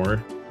doing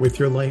more with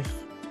your life?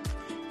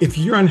 If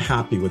you're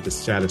unhappy with the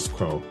status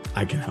quo,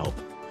 I can help.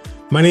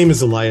 My name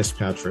is Elias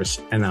Patras,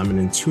 and I'm an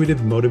intuitive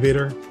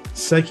motivator,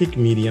 psychic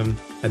medium,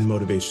 and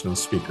motivational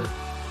speaker.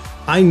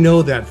 I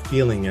know that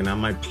feeling, and on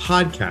my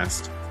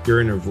podcast,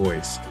 Your Inner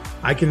Voice,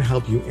 I can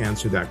help you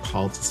answer that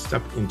call to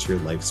step into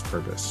your life's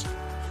purpose.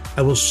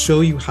 I will show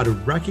you how to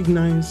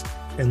recognize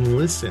and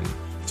listen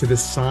to the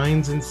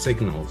signs and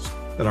signals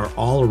that are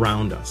all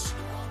around us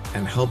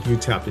and help you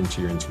tap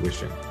into your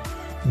intuition.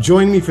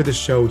 Join me for the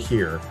show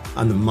here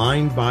on the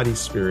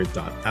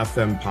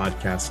mindbodyspirit.fm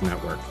podcast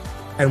network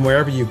and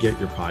wherever you get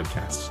your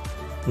podcasts.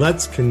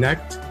 Let's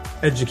connect,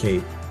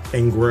 educate,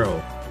 and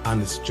grow on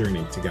this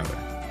journey together.